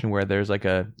situation where there's like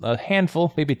a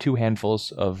handful, maybe two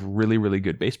handfuls of really, really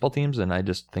good baseball teams, and I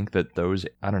just think that those,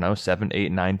 7,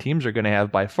 8, 9 teams are going to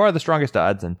have by far the strongest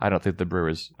odds, and I don't think the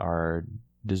Brewers are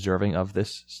deserving of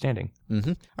this standing.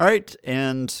 All right,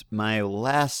 and my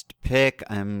last pick,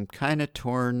 I'm kind of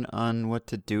torn on what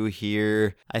to do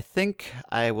here. I think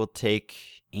I will take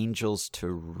Angels to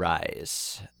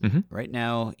rise. Right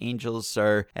now, Angels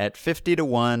are at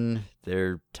 50-1.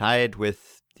 They're tied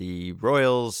with the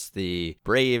Royals, the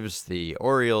Braves, the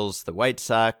Orioles, the White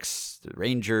Sox, the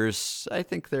Rangers. I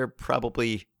think they're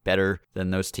probably better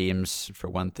than those teams. For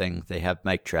one thing, they have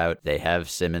Mike Trout, they have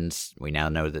Simmons. We now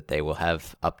know that they will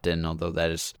have Upton, although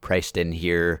that is priced in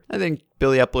here. I think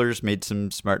Billy Epler's made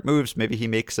some smart moves. Maybe he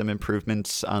makes some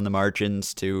improvements on the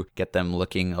margins to get them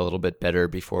looking a little bit better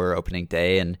before opening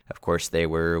day. And of course, they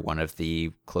were one of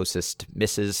the closest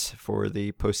misses for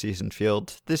the postseason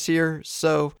field this year.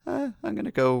 So I'm going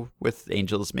to go with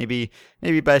Angels. Maybe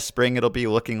by spring, it'll be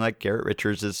looking like Garrett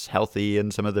Richards is healthy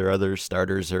and some of their other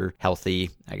starters are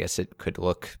healthy. I guess it could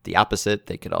look the opposite.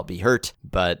 They could all be hurt.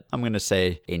 But I'm going to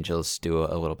say Angels do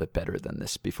a little bit better than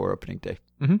this before opening day.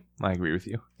 I agree with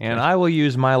you. And I will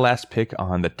use my last pick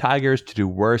on the Tigers to do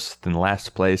worse than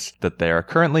last place that they are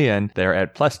currently in. They're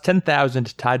at plus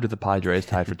 10,000, tied with the Padres,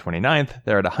 tied for 29th.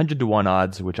 They're at 100-1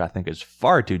 odds, which I think is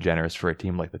far too generous for a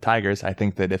team like the Tigers. I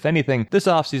think that if anything, this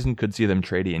offseason could see them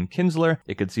trade Ian Kinsler.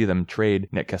 It could see them trade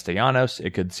Nick Castellanos.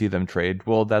 It could see them trade,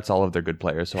 well, that's all of their good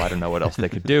players, so I don't know what else they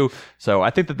could do. So I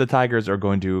think that the Tigers are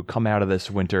going to come out of this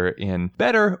winter in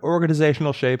better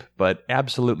organizational shape, but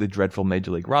absolutely dreadful major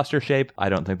league roster shape.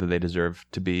 I don't think that they deserve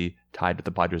to be tied with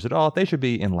the Padres at all. They should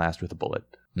be in last with a bullet.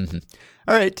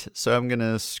 All right, so I'm going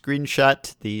to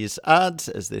screenshot these odds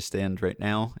as they stand right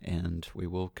now, and we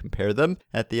will compare them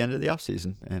at the end of the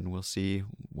offseason, and we'll see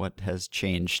what has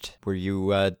changed. Were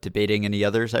you debating any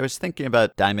others? I was thinking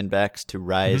about Diamondbacks to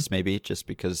rise, maybe, just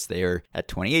because they are at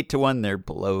 28-1. They're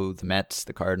below the Mets,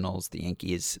 the Cardinals, the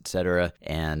Yankees, etc.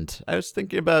 And I was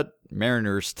thinking about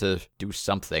Mariners to do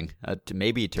something,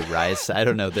 maybe to rise. I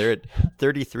don't know. They're at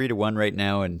 33-1 right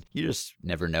now, and you just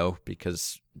never know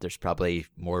because there's probably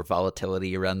more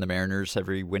volatility around the Mariners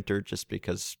every winter just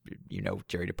because,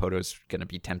 Jerry Dipoto's going to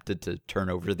be tempted to turn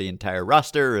over the entire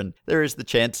roster. And there is the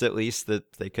chance, at least,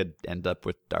 that they could end up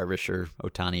with Darvish or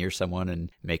Ohtani or someone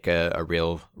and make a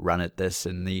real run at this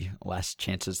in the last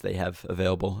chances they have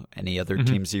available. Any other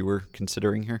teams you were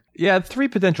considering here? Yeah, 3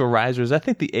 potential risers. I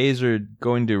think the A's are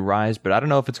going to rise, but I don't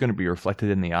know if it's going to be reflected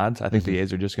in the odds. I think the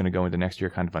A's are just going to go into next year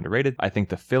kind of underrated. I think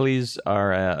the Phillies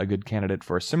are a good candidate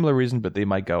for a similar reason, but they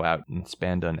might go out and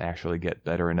spend and actually get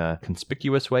better in a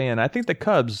conspicuous way. And I think the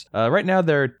Cubs, right now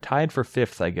they're tied for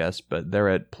 5th, I guess, but they're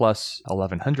at plus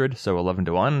 1,100, so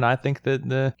 11-1. And I think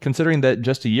that considering that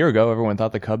just a year ago, everyone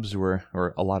thought the Cubs were,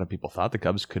 or a lot of people thought the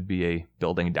Cubs could be a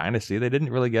building dynasty, they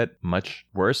didn't really get much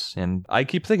worse. And I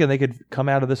keep thinking they could come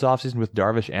out of this offseason with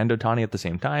Darvish and Ohtani at the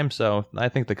same time. So I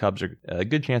think the Cubs are a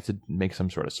good chance to make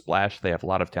some sort of splash. They have a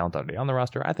lot of talent already on the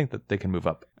roster. I think that they can move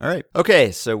up. All right.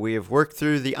 Okay, so we have worked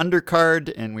through the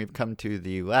undercard, and we've come to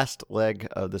the last leg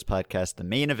of this podcast, the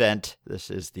main event.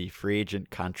 This is the free agent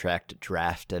contract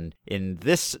draft. And in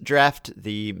this draft,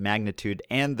 the magnitude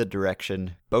and the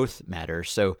direction both matter.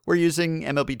 So we're using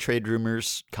MLB Trade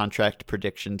Rumors contract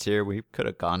predictions here. We could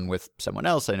have gone with someone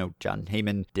else. I know John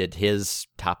Heyman did his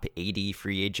top 80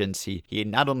 free agents. He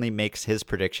not only makes his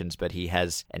predictions, but he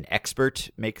has an expert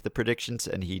make the predictions,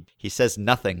 and he says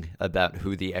nothing about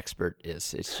who the expert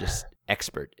is. It's just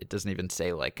expert. It doesn't even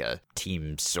say like a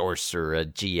team source or a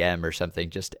GM or something,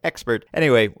 just expert.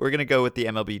 Anyway, we're going to go with the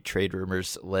MLB Trade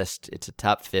Rumors list. It's a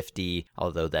top 50,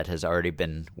 although that has already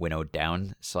been winnowed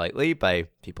down slightly by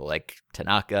people like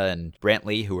Tanaka and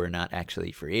Brantley, who are not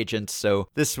actually free agents. So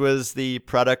this was the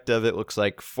product of, it looks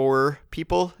like, 4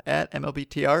 people at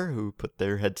MLBTR who put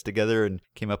their heads together and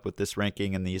came up with this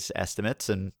ranking and these estimates.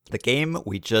 And the game,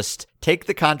 we just take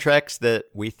the contracts that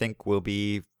we think will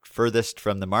be furthest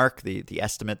from the mark, the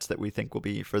estimates that we think will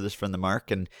be furthest from the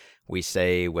mark, and we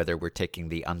say whether we're taking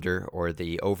the under or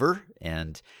the over.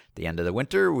 And at the end of the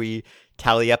winter, we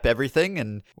tally up everything,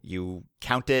 and you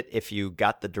count it if you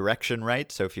got the direction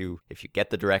right. So if you get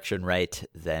the direction right,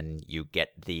 then you get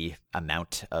the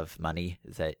amount of money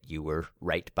that you were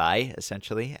right by,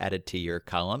 essentially, added to your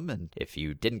column. And if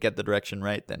you didn't get the direction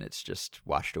right, then it's just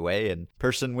washed away, and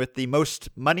person with the most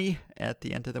money at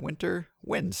the end of the winter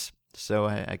wins. So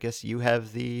I guess you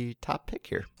have the top pick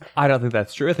here. I don't think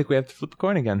that's true. I think we have to flip a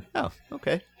coin again. Oh,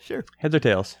 okay. Sure. Heads or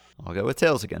tails? I'll go with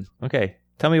tails again. Okay.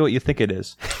 Tell me what you think it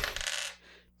is.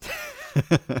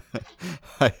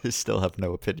 I still have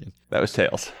no opinion. That was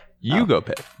tails. You go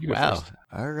pick. You go wow. first.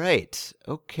 All right.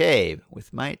 Okay.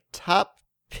 With my top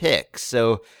pick.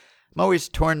 So I'm always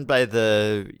torn by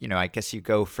I guess you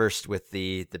go first with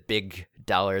the big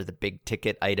dollar, the big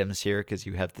ticket items here, because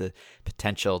you have the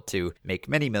potential to make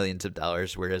many millions of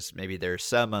dollars, whereas maybe there are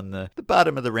some on the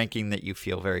bottom of the ranking that you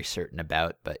feel very certain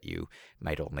about, but you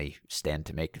might only stand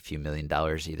to make a few $1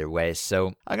 million either way.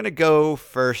 So I'm going to go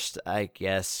first, I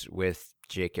guess, with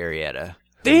Jake Arrieta.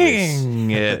 Dang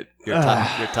it. Your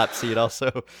top seed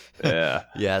also. Yeah.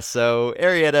 Yeah, so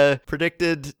Arrieta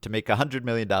predicted to make $100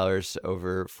 million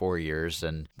over 4 years,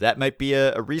 and that might be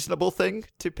a reasonable thing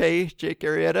to pay Jake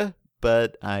Arrieta,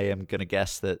 but I am going to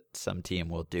guess that some team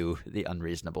will do the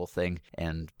unreasonable thing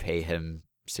and pay him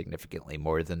significantly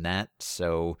more than that.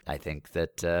 So I think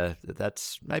that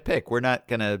that's my pick. We're not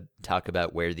going to talk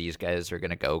about where these guys are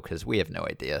going to go because we have no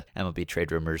idea. MLB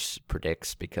Trade Rumors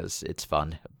predicts because it's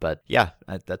fun. But yeah,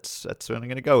 that's what I'm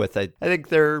going to go with. I think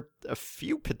there are a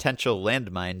few potential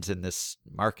landmines in this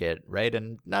market, right?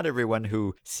 And not everyone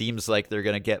who seems like they're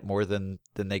going to get more than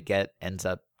they get ends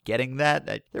up getting that.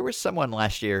 There was someone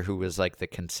last year who was like the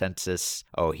consensus,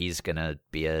 he's going to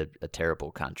be a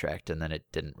terrible contract, and then it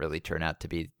didn't really turn out to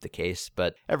be the case.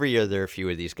 But every year there are a few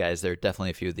of these guys. There are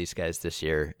definitely a few of these guys this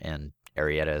year, and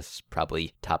Arrieta is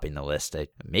probably topping the list.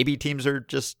 Maybe teams are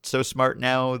just so smart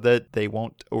now that they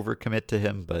won't overcommit to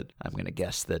him, but I'm going to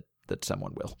guess that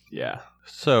someone will. Yeah.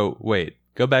 So, wait.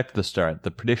 Go back to the start. The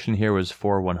prediction here was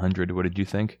 4-100. What did you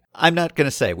think? I'm not going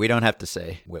to say. We don't have to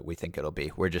say what we think it'll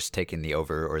be. We're just taking the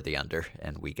over or the under,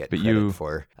 and we get credit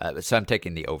for... so I'm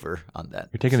taking the over on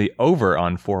that. You're taking the over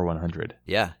on 4-100.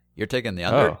 Yeah. You're taking the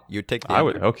under? You take the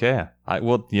under? Okay.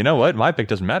 Well, you know what? My pick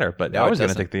doesn't matter, but I was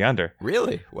going to take the under.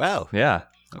 Really? Wow. Yeah.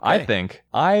 Okay.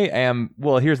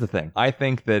 Well, here's the thing. I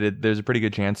think that there's a pretty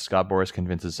good chance Scott Boras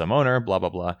convinces some owner, blah, blah,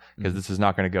 blah, because this is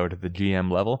not going to go to the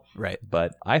GM level. Right.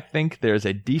 But I think there's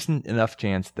a decent enough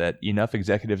chance that enough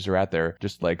executives are out there,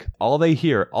 just like all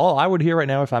I would hear right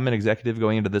now if I'm an executive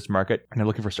going into this market and I'm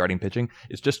looking for starting pitching,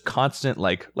 is just constant,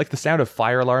 like the sound of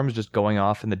fire alarms just going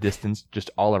off in the distance, just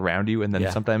all around you. And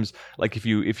then sometimes, like if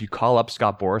you call up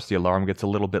Scott Boras, the alarm gets a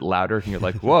little bit louder and you're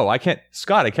like, whoa, I can't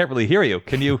really hear you.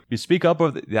 Can you speak up?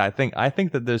 Yeah, I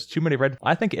think that there's too many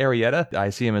I think Arrieta, I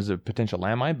see him as a potential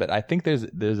landmine, but I think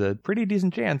there's a pretty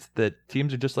decent chance that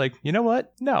teams are just like, you know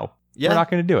what? No, we're not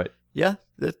going to do it. Yeah,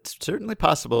 that's certainly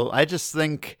possible. I just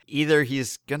think either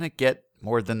he's going to get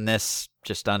more than this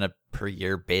just on a per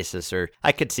year basis, or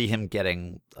I could see him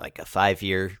getting like a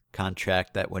 5-year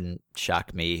contract. That wouldn't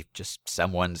shock me. Just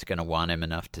someone's going to want him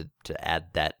enough to add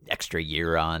that extra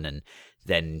year on, and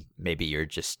then maybe you're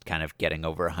just kind of getting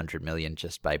over 100 million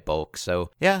just by bulk. So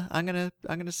yeah, I'm gonna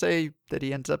say that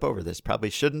he ends up over this.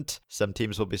 Probably shouldn't. Some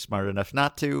teams will be smart enough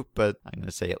not to, but I'm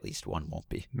gonna say at least one won't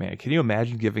be. Man, can you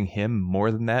imagine giving him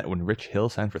more than that when Rich Hill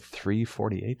signed for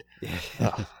 $348?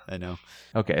 Yeah, I know.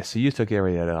 Okay, so you took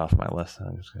Arrieta off my list.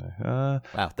 I'm just gonna.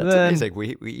 Wow, that's amazing.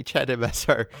 We each had him as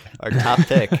our top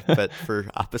pick, but for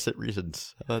opposite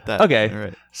reasons. How about that? Okay, all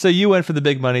right. So you went for the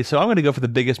big money, so I'm going to go for the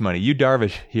biggest money. Yu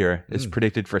Darvish here is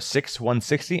predicted for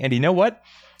 6,160, and you know what?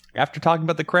 After talking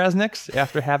about the Krasniks,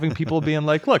 after having people being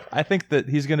like, look, I think that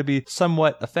he's going to be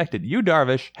somewhat affected. Yu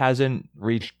Darvish hasn't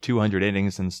reached 200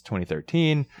 innings since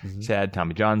 2013. He's had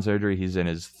Tommy John surgery. He's in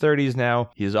his 30s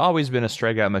now. He's always been a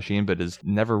strikeout machine, but has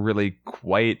never really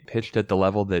quite pitched at the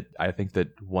level that I think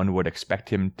that one would expect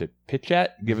him to pitch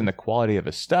at, given the quality of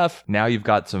his stuff. Now you've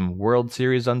got some World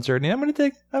Series uncertainty. I'm going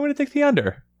to take the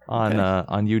under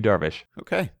on Yu Darvish.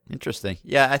 Okay, interesting.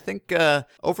 Yeah, I think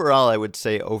overall I would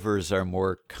say overs are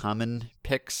more common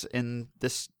picks in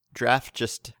this draft.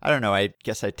 Just, I don't know, I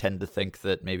guess I tend to think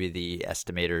that maybe the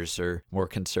estimators are more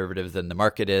conservative than the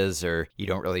market is, or you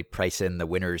don't really price in the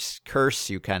winner's curse.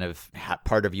 You kind of,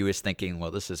 part of you is thinking,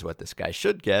 well, this is what this guy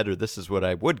should get, or this is what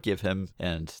I would give him,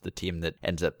 and the team that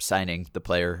ends up signing the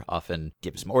player often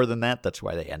gives more than that. That's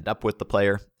why they end up with the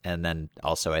player. And then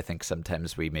also I think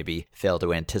sometimes we maybe fail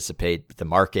to anticipate the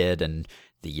market and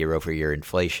the year-over-year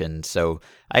inflation. So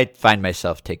I find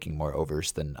myself taking more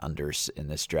overs than unders in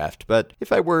this draft. But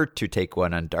if I were to take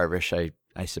one on Darvish,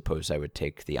 I suppose I would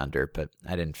take the under, but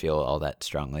I didn't feel all that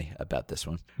strongly about this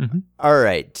one. All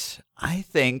right. I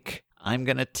think I'm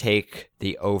going to take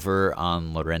the over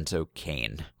on Lorenzo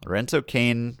Cain. Lorenzo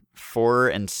Cain,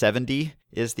 4-70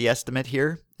 is the estimate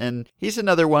here. And he's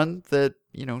another one that,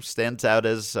 stands out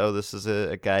as, this is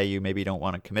a guy you maybe don't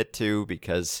want to commit to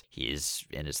because he's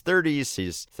in his 30s.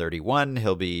 He's 31.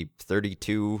 He'll be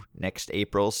 32 next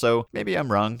April. So maybe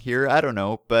I'm wrong here. I don't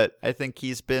know. But I think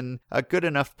he's been a good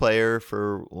enough player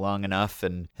for long enough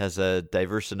and has a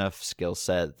diverse enough skill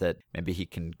set that maybe he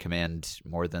can command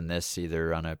more than this,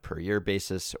 either on a per year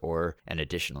basis or an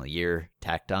additional year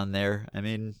tacked on there. I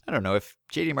mean, I don't know if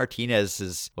JD Martinez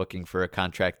is looking for a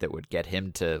contract that would get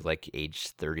him to like age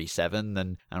 37,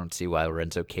 then I don't see why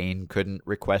Lorenzo Cain couldn't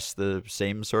request the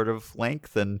same sort of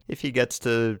length. And if he gets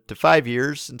to 5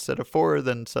 years instead of 4,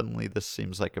 then suddenly this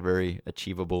seems like a very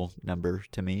achievable number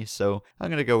to me. So I'm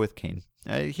going to go with Cain.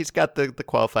 He's got the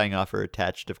qualifying offer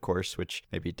attached, of course, which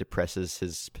maybe depresses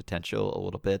his potential a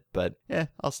little bit. But yeah,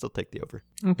 I'll still take the over.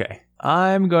 Okay.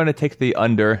 I'm going to take the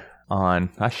under on...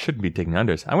 I shouldn't be taking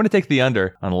unders. I'm going to take the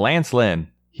under on Lance Lynn.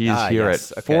 He's here at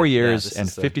 4 years and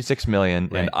 $56 million,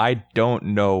 right. And I don't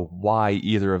know why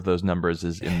either of those numbers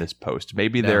is in this post.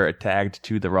 Maybe they're tagged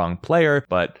to the wrong player,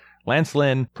 but Lance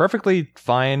Lynn, perfectly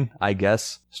fine, I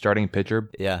guess, starting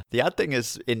pitcher. Yeah. The odd thing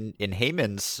is, in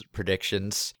Heyman's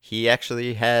predictions, he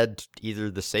actually had either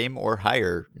the same or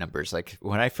higher numbers. Like,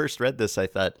 when I first read this, I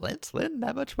thought, Lance Lynn,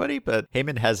 that much money? But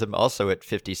Heyman has him also at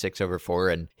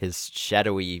 56/4, and his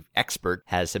shadowy expert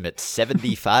has him at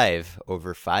 75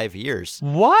 over 5 years.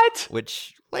 What?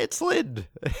 Which... Lance Lynn.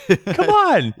 Come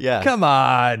on. Yeah. Come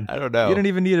on. I don't know. You don't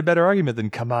even need a better argument than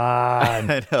come on.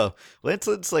 I know. Lance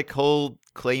Lynn's whole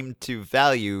claim to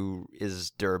value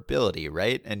is durability,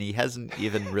 right? And he hasn't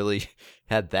even really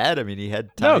had that. I mean, he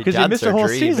had Tommy John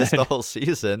surgery. He missed the whole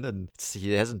season, and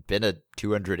he hasn't been a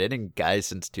 200-inning guy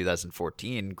since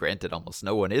 2014. Granted, almost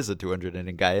no one is a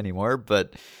 200-inning guy anymore.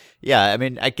 But yeah, I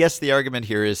mean, I guess the argument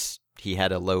here is he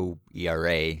had a low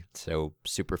ERA, so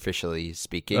superficially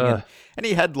speaking, and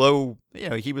he had low,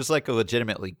 he was like a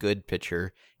legitimately good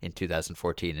pitcher in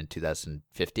 2014 and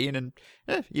 2015, and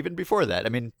even before that. I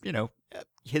mean,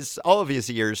 all of his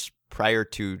years prior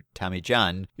to Tommy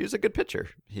John, he was a good pitcher.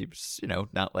 He was,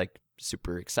 not like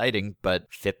super exciting, but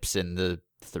FIPS in the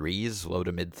threes, low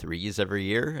to mid threes every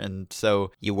year. And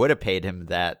so you would have paid him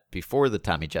that before the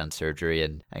Tommy John surgery.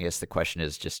 And I guess the question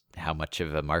is just how much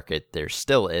of a market there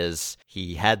still is.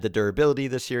 He had the durability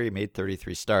this year. He made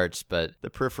 33 starts, but the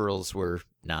peripherals were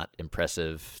not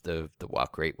impressive. The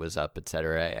walk rate was up,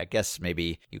 etc. I guess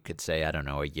maybe you could say, I don't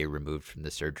know, a year removed from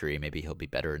the surgery, maybe he'll be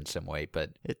better in some way,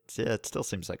 but it still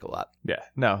seems like a lot. Yeah,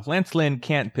 no, Lance Lynn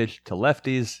can't pitch to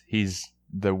lefties.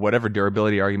 The whatever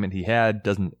durability argument he had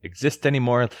doesn't exist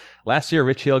anymore. Last year,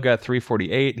 Rich Hill got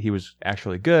 348. He was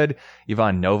actually good.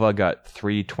 Ivan Nova got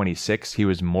 326. He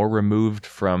was more removed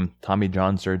from Tommy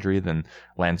John surgery than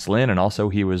Lance Lynn, and also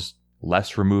he was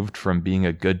less removed from being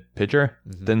a good pitcher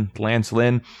than Lance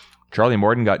Lynn. Charlie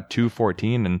Morton got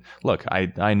 214, and look,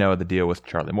 I know the deal with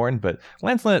Charlie Morton, but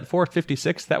Lance Lynn at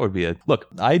 456, that would be a... Look,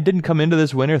 I didn't come into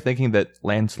this winter thinking that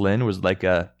Lance Lynn was like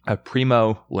a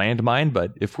primo landmine,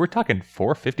 but if we're talking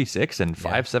 456 and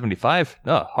 575,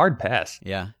 hard pass.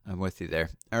 Yeah, I'm with you there.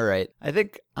 All right, I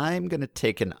think I'm going to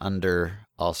take an under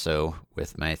also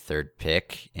with my third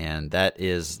pick, and that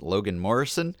is Logan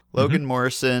Morrison. Logan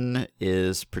Morrison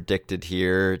is predicted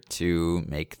here to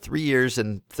make 3 years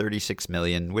and $36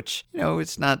 million, which,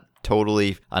 it's not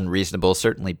totally unreasonable,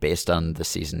 certainly based on the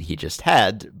season he just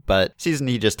had, but season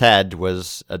he just had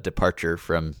was a departure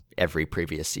from every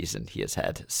previous season he has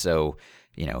had. So,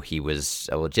 he was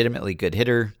a legitimately good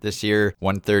hitter this year,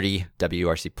 130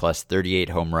 WRC plus, 38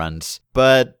 home runs,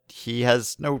 but he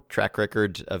has no track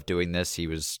record of doing this. He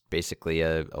was basically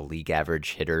a league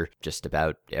average hitter just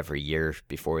about every year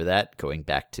before that, going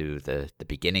back to the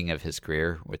beginning of his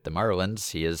career with the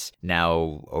Marlins. He is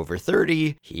now over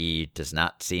 30. He does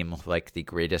not seem like the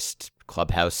greatest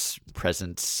clubhouse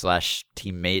presence /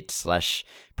 teammate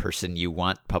 / person you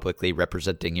want publicly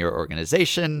representing your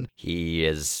organization. He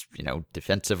is,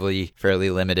 defensively fairly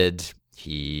limited.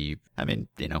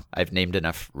 I've named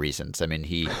enough reasons.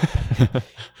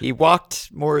 He walked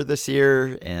more this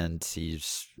year, and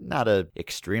he's not a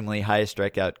extremely high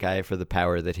strikeout guy for the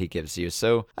power that he gives you.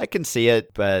 So I can see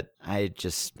it, but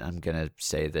I'm going to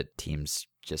say that teams,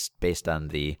 just based on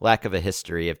the lack of a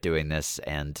history of doing this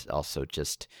and also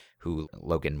just who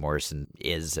Logan Morrison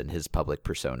is and his public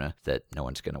persona, that no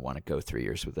one's going to want to go 3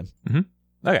 years with him.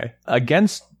 Okay.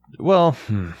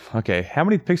 Okay. How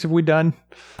many picks have we done?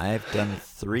 I've done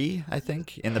 3, I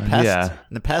think. In the past,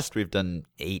 In the past, we've done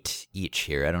 8 each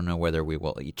here. I don't know whether we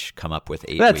will each come up with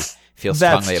 8 we feel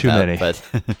strongly too about. Many. But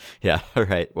yeah, all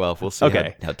right. Well, we'll see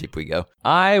how deep we go.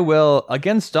 I will,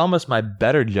 against almost my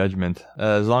better judgment,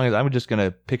 as long as I'm just going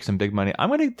to pick some big money, I'm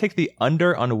going to take the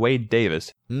under on Wade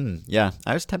Davis. Yeah,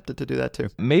 I was tempted to do that too.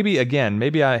 Maybe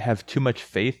I have too much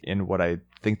faith in what I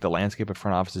think the landscape of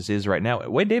front offices is right now.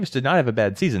 Wade Davis did not have a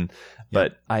bad season,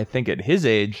 but I think at his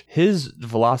age, his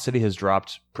velocity has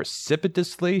dropped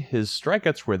precipitously. His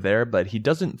strikeouts were there, but he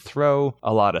doesn't throw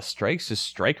a lot of strikes. His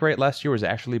strike rate last year was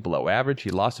actually below average. He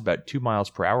lost about 2 miles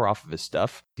per hour off of his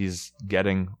stuff. He's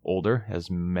getting older,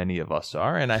 as many of us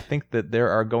are, and I think that there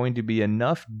are going to be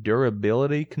enough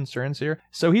durability concerns here.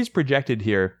 So he's projected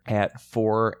here at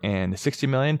 $4 and $60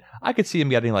 million. I could see him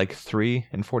getting like $3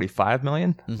 and $45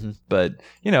 million, but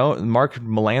Mark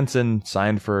Melancon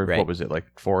signed for what was it,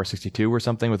 like $4.62 or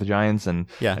something with the Giants, and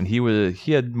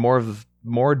he had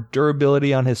more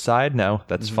durability on his side. Now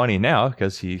that's funny now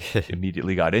because he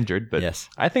immediately got injured, but yes.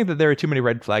 I think that there are too many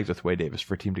red flags with Wade Davis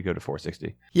for a team to go to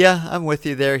 460. Yeah, I'm with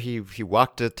you there. He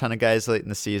walked a ton of guys late in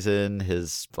the season.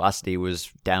 His velocity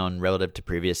was down relative to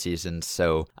previous seasons,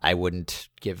 so I wouldn't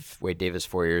give Wade Davis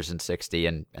 4 years and 60,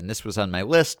 and this was on my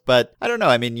list, but I don't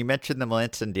know. You mentioned the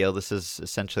Melancon deal. This is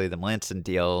essentially the Melancon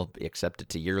deal, except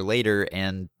it's a year later,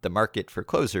 and the market for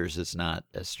closers is not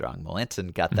as strong.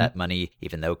 Melancon got that money,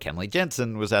 even though Kenley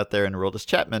Jensen was out there and Aroldis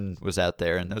Chapman was out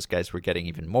there, and those guys were getting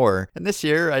even more. And this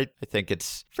year, I think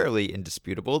it's fairly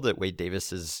indisputable that Wade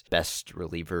Davis is best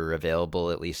reliever available,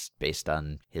 at least based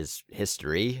on his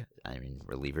history.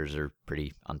 Relievers are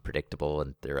pretty unpredictable,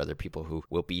 and there are other people who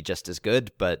will be just as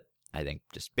good, but I think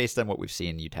just based on what we've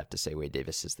seen, you'd have to say Wade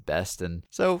Davis is the best. And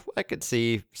so I could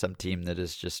see some team that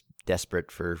is just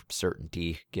desperate for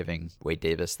certainty giving Wade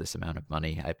Davis this amount of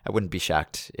money. I wouldn't be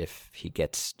shocked if he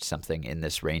gets something in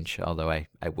this range, although I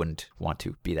wouldn't want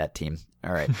to be that team.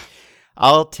 All right.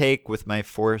 I'll take with my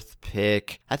 4th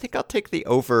pick, I think I'll take the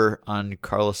over on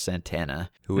Carlos Santana,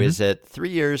 who is at 3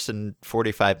 years and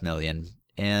 $45 million.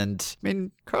 And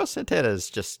Carlos Santana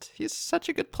is he's such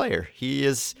a good player. He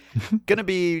is going to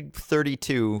be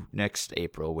 32 next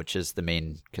April, which is the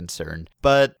main concern.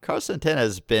 But Carlos Santana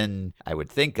has been, I would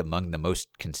think, among the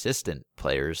most consistent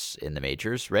players in the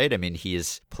majors, right?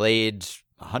 He's played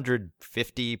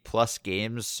 150 plus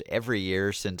games every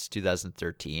year since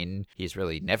 2013. He's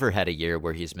really never had a year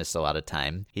where he's missed a lot of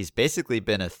time. He's basically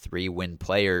been a 3-win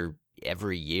player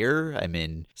every year. I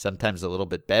mean, sometimes a little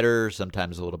bit better,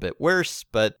 sometimes a little bit worse,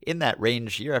 but in that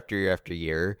range year after year after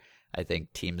year. I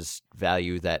think teams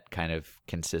value that kind of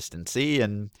consistency,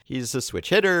 and he's a switch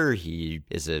hitter. He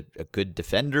is a good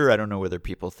defender. I don't know whether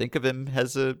people think of him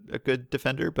as a good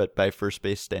defender, but by first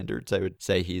base standards, I would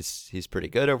say he's pretty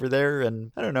good over there.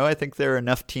 And I don't know, I think there are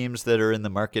enough teams that are in the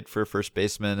market for first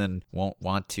baseman and won't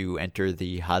want to enter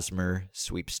the Hosmer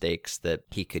sweepstakes that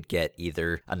he could get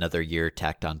either another year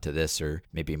tacked onto this or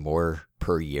maybe more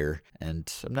per year.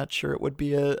 And I'm not sure it would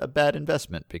be a bad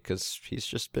investment because he's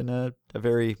just been a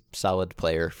very solid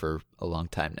player for a long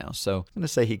time now. So I'm going to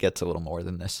say he gets a little more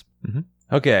than this. Mm-hmm.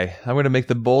 Okay, I'm going to make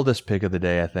the boldest pick of the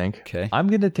day, I think. Okay. I'm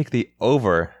going to take the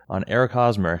over on Eric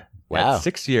Hosmer. Wow. At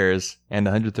 6 years and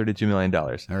 $132 million.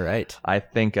 All right. I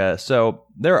think, so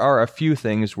there are a few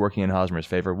things working in Hosmer's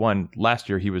favor. One, last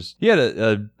year he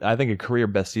had I think a career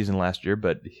best season last year,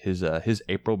 but his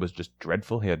April was just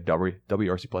dreadful. He had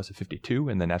WRC plus of 52,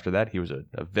 and then after that he was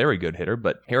a very good hitter.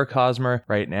 But Eric Hosmer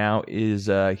right now is,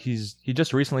 he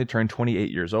just recently turned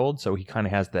 28 years old, so he kind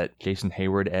of has that Jason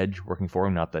Hayward edge working for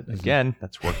him. Not that, again,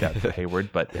 that's worked out for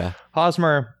Hayward, but yeah.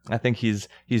 Hosmer, I think he's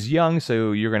young,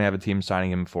 so you're going to have a team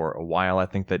signing him for a while. I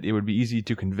think that it would be easy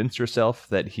to convince yourself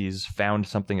that he's found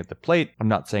something at the plate. I'm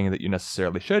not saying that you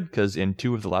necessarily should, because in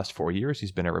 2 of the last 4 years,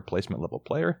 he's been a replacement level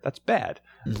player. That's bad.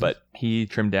 Mm-hmm. But he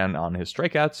trimmed down on his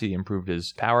strikeouts. He improved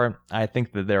his power. I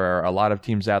think that there are a lot of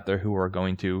teams out there who are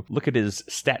going to look at his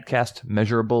StatCast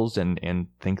measurables and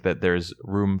think that there's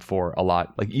room for a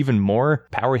lot, like even more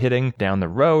power hitting down the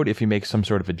road if he makes some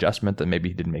sort of adjustment that maybe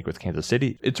he didn't make with Kansas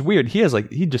City. It's weird.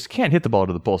 He just can't hit the ball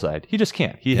to the pull side. He just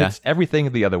can't. He hits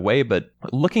everything the other way. But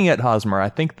looking at Hosmer, I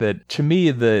think that to me,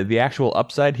 the actual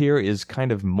upside here is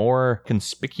kind of more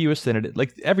conspicuous than it,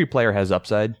 like every player has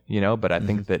upside, but I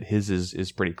think that his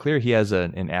is pretty clear. He has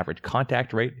an average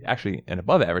contact rate, actually an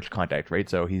above average contact rate.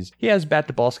 So he has bat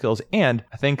to ball skills. And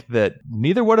I think that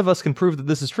neither one of us can prove that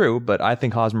this is true, but I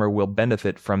think Hosmer will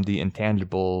benefit from the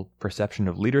intangible perception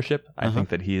of leadership. I think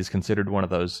that he is considered one of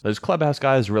those clubhouse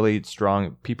guys, really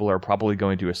strong. People are probably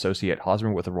going to associate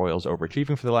Hosmer with the Royals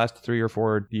overachieving for the last 3 or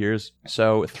 4 years.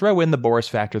 So throw in the Boris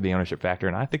factor, the ownership factor,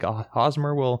 and I think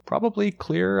Hosmer will probably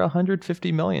clear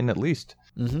 $150 million at least.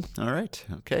 Mm-hmm. All right.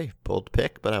 Okay. Bold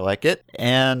pick, but I like it.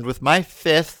 And with my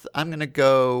 5th, I'm going to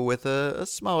go with a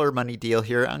smaller money deal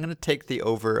here. I'm going to take the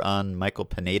over on Michael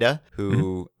Pineda,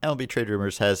 who MLB Trade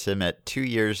Rumors has him at 2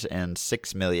 years and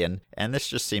 $6 million. And this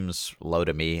just seems low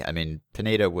to me. I mean,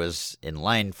 Pineda was in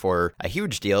line for a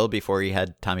huge deal before he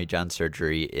had Tommy John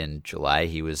surgery in July.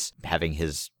 He was having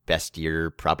his best year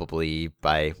probably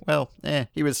by,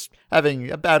 he was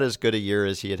having about as good a year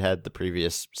as he had the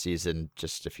previous season,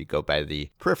 just if you go by the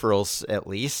peripherals at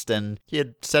least. And he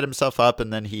had set himself up,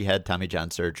 and then he had Tommy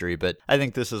John surgery. But I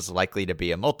think this is likely to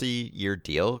be a multi-year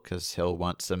deal because he'll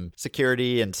want some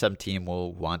security, and some team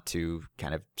will want to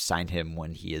kind of sign him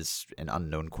when he is an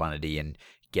unknown quantity and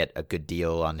get a good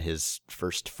deal on his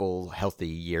first full healthy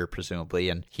year, presumably.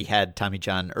 And he had Tommy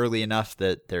John early enough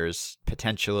that there's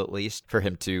potential, at least, for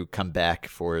him to come back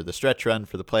for the stretch run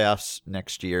for the playoffs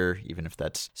next year, even if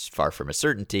that's far from a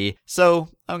certainty. So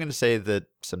I'm going to say that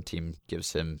some team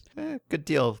gives him a good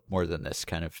deal more than this,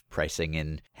 kind of pricing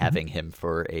in having him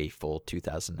for a full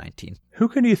 2019. Who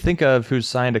can you think of who's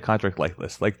signed a contract like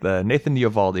this? Like the Nathan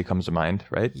Eovaldi comes to mind,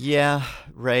 right? Yeah,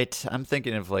 right. I'm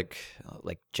thinking of like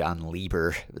John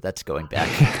Lieber. That's going back.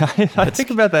 I think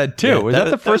about that too. Was that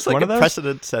the first one of those?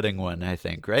 Precedent-setting one, I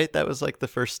think, right? That was like the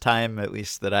first time, at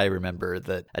least that I remember,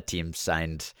 that a team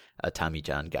signed a Tommy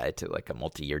John guy to like a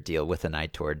multi-year deal with an eye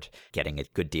toward getting a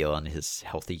good deal on his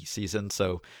healthy season.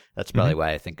 So that's probably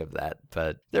why I think of that.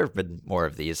 But there have been more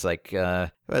of these.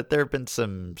 But there have been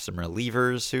some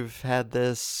relievers who've had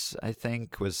this. I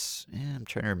think I'm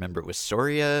trying to remember. Was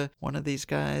Soria one of these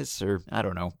guys, or I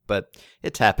don't know. But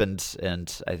it's happened,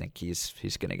 and I think he's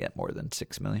going to get more than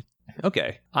 $6 million.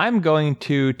 Okay. I'm going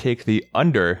to take the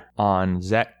under on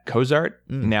Zach Cozart.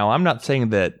 Now, I'm not saying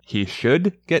that he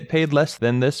should get paid less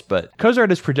than this, but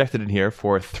Cozart is projected in here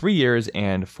for 3 years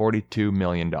and $42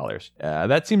 million.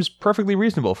 That seems perfectly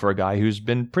reasonable for a guy who's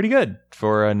been pretty good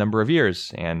for a number of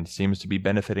years and seems to be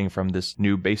benefiting from this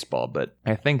new baseball. But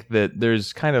I think that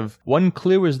there's kind of one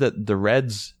clue is that the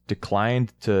Reds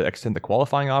declined to extend the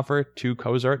qualifying offer to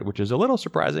Cozart, which is a little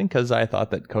surprising because I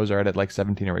thought that Cozart at like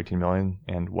 17 or 18 million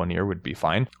and 1 year would be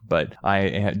fine. But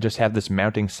I just have this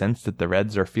mounting sense sense that the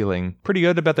Reds are feeling pretty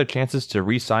good about their chances to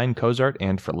re-sign Cozart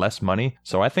and for less money.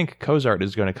 So I think Cozart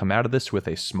is going to come out of this with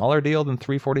a smaller deal than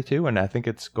 $342, and I think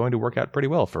it's going to work out pretty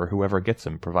well for whoever gets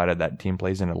him, provided that team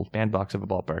plays in a bandbox of a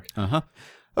ballpark.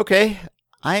 Okay,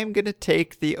 I'm going to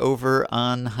take the over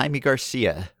on Jaime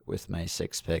Garcia with my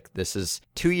 6th pick. This is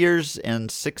 2 years and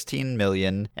 $16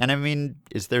 million. And I mean,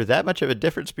 is there that much of a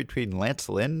difference between Lance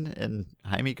Lynn and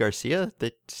Jaime Garcia?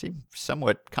 They seem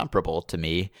somewhat comparable to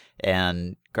me.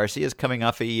 And Garcia's coming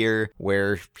off a year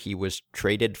where he was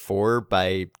traded for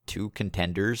by 2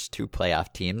 contenders, 2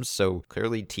 playoff teams. So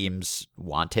clearly teams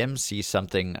want him, see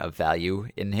something of value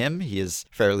in him. He is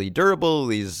fairly durable.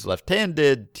 He's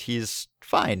left-handed. He's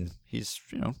fine. He's,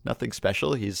 nothing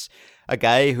special. He's a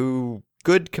guy who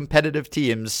good competitive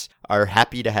teams are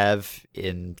happy to have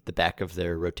in the back of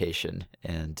their rotation.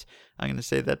 And I'm going to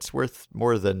say that's worth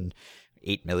more than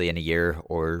 $8 million a year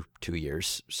or 2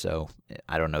 years. So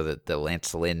I don't know that the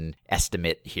Lance Lynn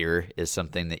estimate here is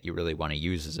something that you really want to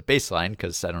use as a baseline,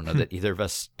 because I don't know that either of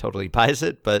us totally buys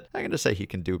it, but I'm going to say he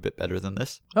can do a bit better than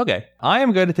this. Okay. I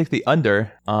am going to take the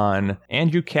under on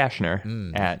Andrew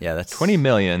Cashner at that's $20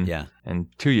 million in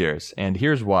 2 years. And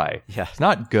here's why. Yeah. It's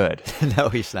not good. No,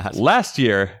 he's not. Last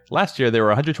year, there were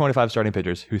 125 starting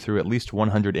pitchers who threw at least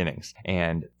 100 innings.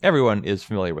 And everyone is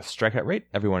familiar with strikeout rate.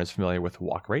 Everyone is familiar with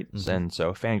walk rate. Mm-hmm. And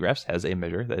so Fangraphs has a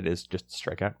measure that is just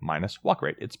strikeout minus walk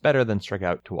rate. It's better than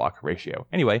strikeout to walk ratio.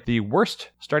 Anyway, the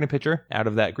worst starting pitcher out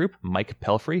of that group, Mike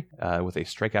Pelfrey, with a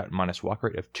strikeout minus walk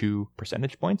rate of 2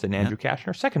 percentage points, and Andrew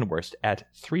Cashner, second worst at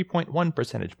 3.1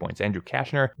 percentage points. Andrew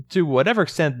Cashner, to whatever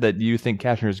extent that you think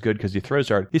Cashner is good because he throws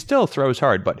hard, he still throws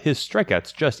hard, but his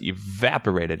strikeouts just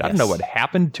evaporated. Yes. I don't know what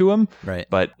happened to him, right?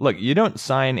 But look, you don't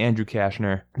sign Andrew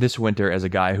Cashner this winter as a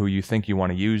guy who you think you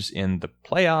want to use in the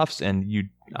playoffs, and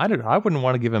I wouldn't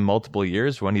want to give him multiple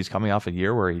years when he's coming off a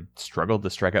year where he struggled to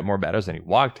strike out more batters than he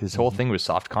walked. His whole thing was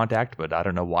soft contact, but I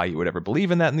don't know why you would ever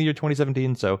believe in that in the year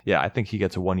 2017. So yeah, I think he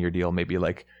gets a 1 year deal, maybe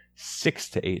like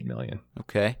 $6 to $8 million.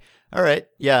 Okay. All right.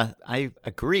 Yeah, I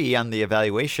agree on the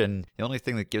evaluation. The only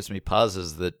thing that gives me pause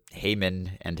is that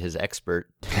Heyman and his expert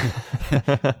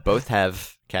both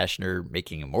have Cashner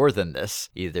making more than this,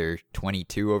 either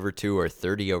 22 over 2 or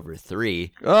 30 over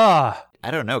 3. I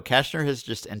don't know. Cashner has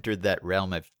just entered that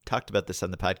realm. I've talked about this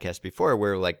on the podcast before,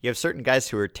 where like you have certain guys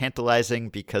who are tantalizing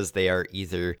because they are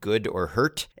either good or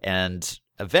hurt, and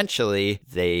eventually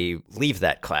they leave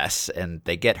that class and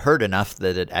they get hurt enough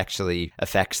that it actually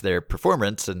affects their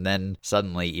performance. And then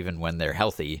suddenly, even when they're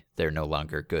healthy, they're no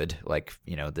longer good. Like,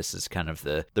 this is kind of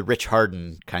the Rich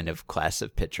Harden kind of class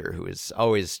of pitcher who is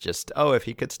always just, if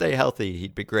he could stay healthy,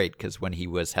 he'd be great. Because when he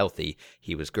was healthy,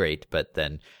 he was great. But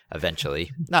then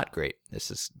eventually not great. This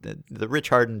is the Rich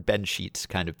Harden, Ben Sheets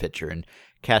kind of pitcher. And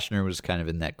Cashner was kind of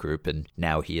in that group, and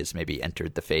now he has maybe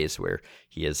entered the phase where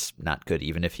he is not good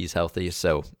even if he's healthy.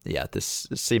 So yeah, this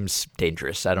seems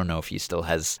dangerous. I don't know if he still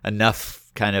has enough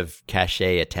kind of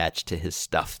cachet attached to his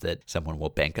stuff that someone will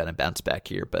bank on a bounce back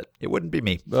here, but it wouldn't be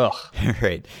me. Ugh. All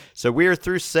right. So we're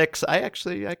through 6. I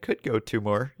could go 2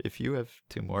 more if you have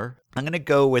 2 more. I'm going to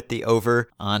go with the over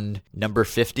on number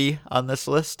 50 on this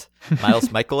list,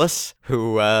 Miles Michaelis,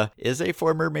 who is a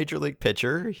former Major League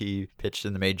pitcher. He pitched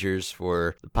in the majors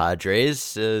for the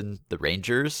Padres and the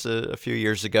Rangers a few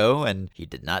years ago, and he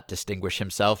did not distinguish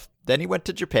himself. Then he went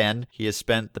to Japan. He has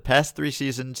spent the past 3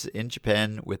 seasons in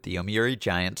Japan with the Yomiuri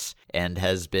Giants and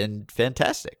has been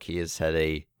fantastic. He has had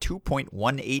a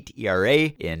 2.18 ERA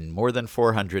in more than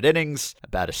 400 innings,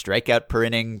 about a strikeout per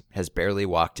inning, has barely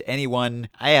walked anyone.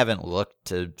 I haven't looked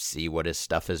to see what his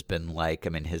stuff has been like. I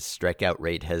mean, his strikeout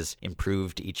rate has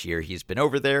improved each year he's been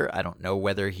over there. I don't know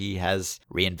whether he has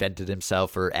reinvented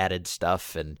himself or added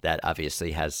stuff, and that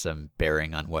obviously has some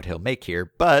bearing on what he'll make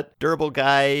here. But durable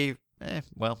guy.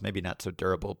 Well, maybe not so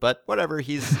durable, but whatever.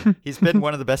 He's been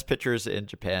one of the best pitchers in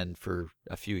Japan for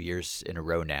a few years in a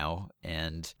row now,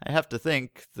 and I have to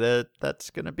think that that's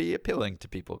going to be appealing to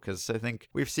people, because I think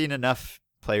we've seen enough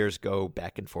players go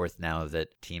back and forth now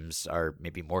that teams are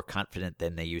maybe more confident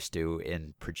than they used to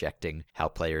in projecting how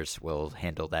players will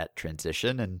handle that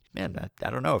transition. And man, I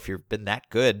don't know, if you've been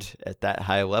that good at that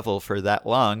high level for that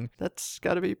long, that's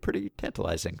got to be pretty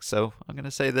tantalizing. So I'm going to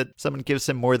say that someone gives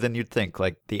him more than you'd think,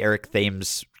 like the Eric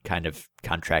Thames kind of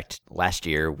contract last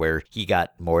year where he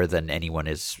got more than anyone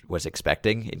was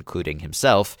expecting, including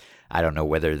himself. I don't know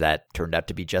whether that turned out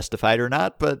to be justified or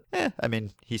not, but I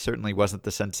mean, he certainly wasn't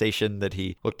the sensation that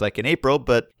he looked like in April,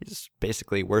 but he's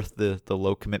basically worth the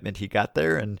low commitment he got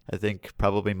there, and I think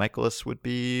probably Michaelis would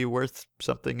be worth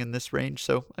something in this range,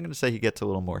 so I'm going to say he gets a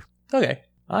little more. Okay.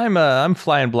 I'm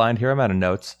flying blind here. I'm out of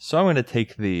notes. So I'm going to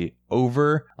take the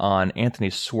over on Anthony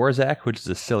Swarzak, which is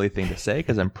a silly thing to say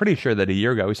because I'm pretty sure that a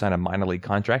year ago he signed a minor league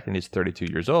contract and he's 32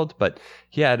 years old. But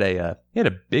he had a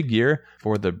big year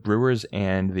for the Brewers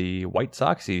and the White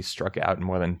Sox. He struck out in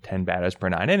more than 10 batters per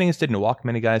 9 innings, didn't walk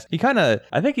many guys.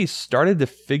 I think he started to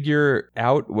figure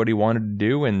out what he wanted to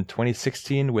do in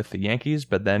 2016 with the Yankees,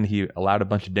 but then he allowed a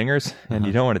bunch of dingers, and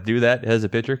you don't want to do that as a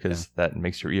pitcher because that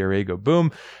makes your ERA go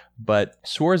boom. But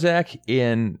Swarzak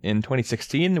in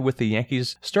 2016 with the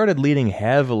Yankees started leading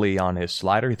heavily on his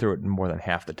slider. He threw it more than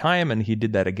half the time, and he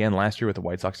did that again last year with the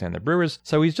White Sox and the Brewers.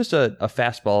 So he's just a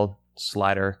fastball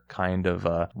slider kind of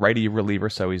righty reliever,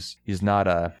 so he's not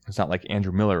like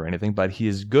Andrew Miller or anything, but he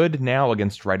is good now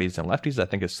against righties and lefties. I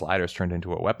think his slider has turned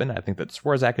into a weapon. I think that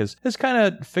Swarzak has kind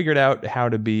of figured out how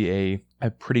to be a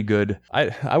pretty good.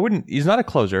 He's not a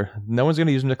closer. No one's going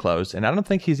to use him to close, and I don't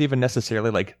think he's even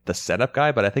necessarily like the setup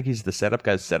guy, but I think he's the setup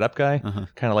guy's setup guy,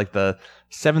 kind of like the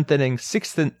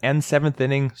sixth and seventh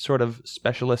inning sort of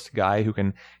specialist guy who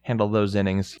can handle those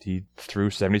innings. He threw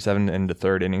 77 into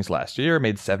third innings last year,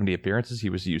 made 70 appearances. He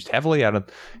was used heavily.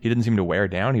 He didn't seem to wear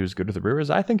down. He was good with the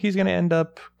Brewers. I think he's going to end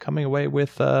up coming away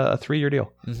with a 3-year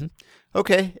deal. Mm-hmm.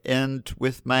 Okay, and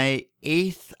with my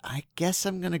 8th, I guess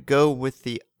I'm going to go with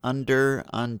the under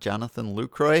on Jonathan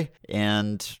Lucroy,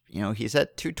 and he's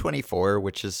at 224,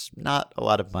 which is not a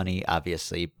lot of money,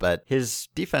 obviously, but his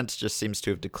defense just seems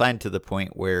to have declined to the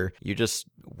point where you just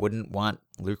wouldn't want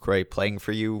Lucroy playing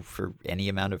for you for any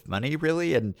amount of money,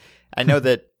 really. And I know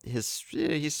that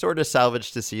he sort of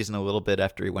salvaged the season a little bit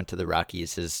after he went to the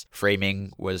Rockies. His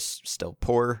framing was still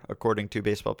poor, according to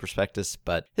Baseball Prospectus,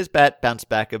 but his bat bounced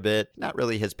back a bit. Not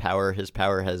really his power. His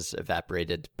power has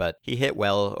evaporated, but he hit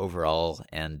well overall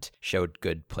and showed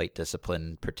good plate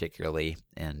discipline, particularly,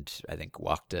 and I think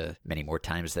walked many more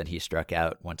times than he struck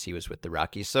out once he was with the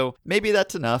Rockies. So maybe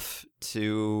that's enough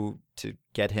to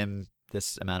get him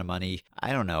this amount of money.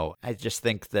 I don't know. I just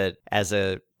think that as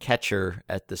a catcher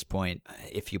at this point,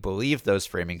 if you believe those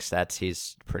framing stats,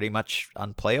 he's pretty much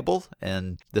unplayable.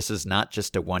 And this is not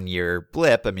just a 1-year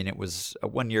blip. I mean, it was a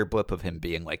 1-year blip of him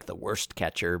being like the worst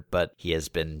catcher, but he has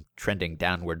been trending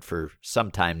downward for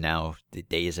some time now. The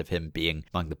days of him being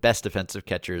among the best defensive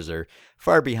catchers are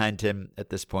far behind him at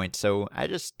this point. So I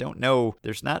just don't know.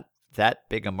 There's not that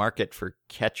big a market for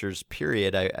catchers,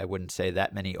 period. I wouldn't say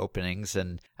that many openings,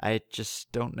 and I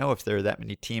just don't know if there are that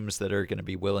many teams that are going to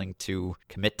be willing to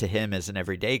commit to him as an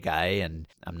everyday guy, and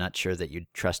I'm not sure that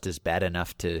you'd trust his bat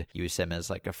enough to use him as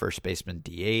like a first baseman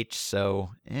DH,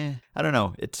 so I don't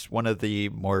know. It's one of the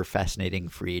more fascinating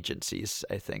free agencies,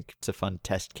 I think. It's a fun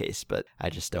test case, but I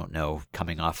just don't know,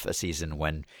 coming off a season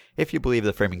when, if you believe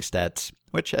the framing stats,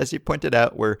 which, as you pointed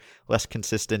out, were less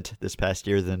consistent this past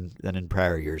year than in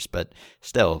prior years. But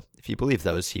still, if you believe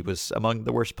those, he was among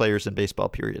the worst players in baseball,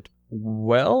 period.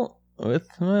 Well, with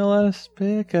my last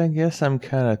pick, I guess I'm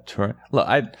kind of torn. Look,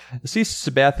 I see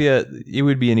Sabathia. It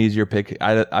would be an easier pick.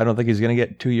 I don't think he's going to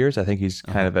get 2 years. I think he's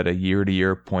kind of at a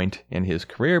year-to-year point in his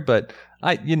career. But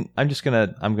I'm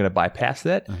gonna bypass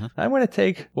that. I'm gonna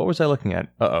take. What was I looking at?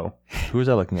 Who was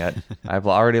I looking at? I've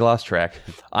already lost track.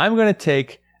 I'm gonna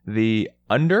take the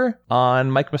under on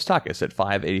Mike Moustakas at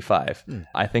 585.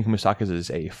 I think Moustakas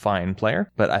is a fine player,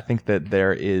 but I think that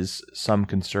there is some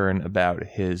concern about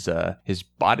his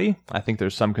body. I think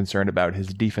there's some concern about his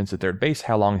defense at third base,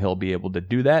 how long he'll be able to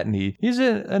do that. And he's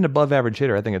an above average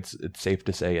hitter. I think it's safe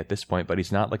to say at this point, but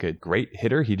he's not like a great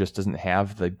hitter. He just doesn't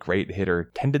have the great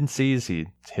hitter tendencies. He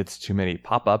hits too many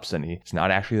pop-ups, and he's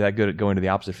not actually that good at going to the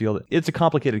opposite field. It's a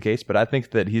complicated case, but I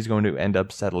think that he's going to end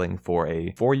up settling for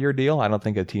a 4-year deal. I don't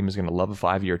think a team is going to love a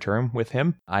 5-year term with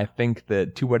him. I think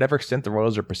that to whatever extent the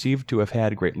Royals are perceived to have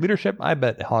had great leadership, I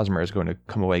bet Hosmer is going to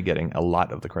come away getting a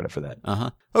lot of the credit for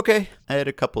that. Okay. I had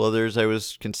a couple others I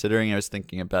was considering. I was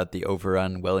thinking about the over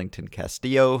on Wellington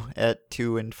Castillo at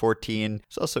 2-14. I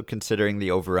was also considering the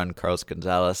over on Carlos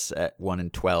Gonzalez at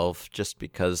 1-12, just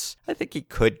because I think he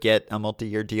could get a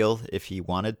multi-year deal if he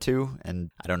wanted to,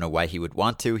 and I don't know why he would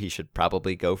want to. He should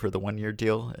probably go for the 1-year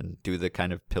deal and do the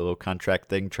kind of pillow contract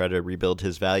thing, try to rebuild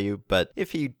his value. But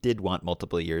if he did want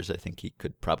multiple years, I think he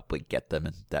could probably get them,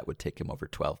 and that would take him over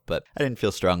 12. But I didn't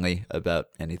feel strongly about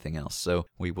anything else, so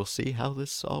we will see how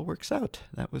this all works out.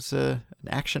 That was an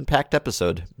action-packed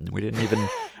episode. We didn't even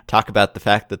talk about the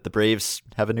fact that the Braves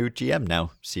have a new GM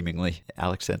now, seemingly.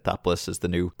 Alex Anthopoulos is the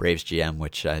new Braves GM,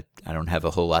 which I don't have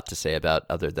a whole lot to say about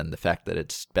other than the fact that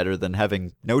it's better than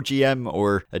having no GM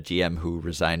or a GM who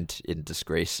resigned in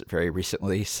disgrace very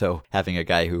recently. So having a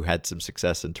guy who had some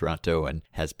success in Toronto and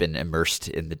has been immersed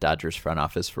in the Dodgers front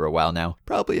office for a while now,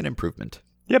 probably an improvement.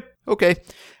 Yep. Okay.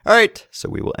 All right. So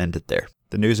we will end it there.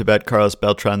 The news about Carlos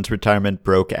Beltran's retirement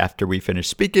broke after we finished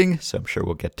speaking, so I'm sure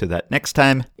we'll get to that next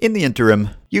time. In the interim,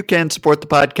 you can support the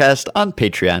podcast on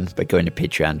Patreon by going to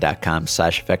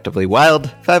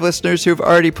patreon.com/effectivelywild. 5 listeners who've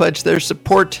already pledged their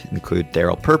support include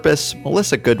Daryl Purpose,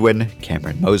 Melissa Goodwin,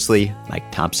 Cameron Mosley, Mike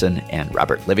Thompson, and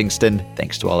Robert Livingston.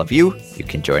 Thanks to all of you. You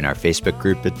can join our Facebook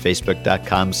group at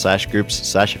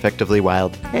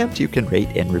facebook.com/groups/effectivelywild, and you can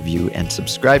rate and review and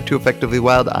subscribe to Effectively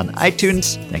Wild on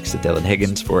iTunes. Thanks to Dylan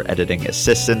Higgins for editing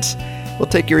assistance. We'll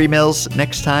take your emails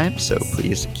next time, so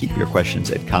please keep your questions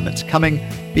and comments coming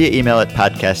via email at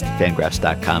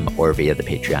podcast@fangraphs.com or via the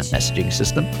Patreon messaging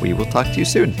system. We will talk to you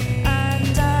soon.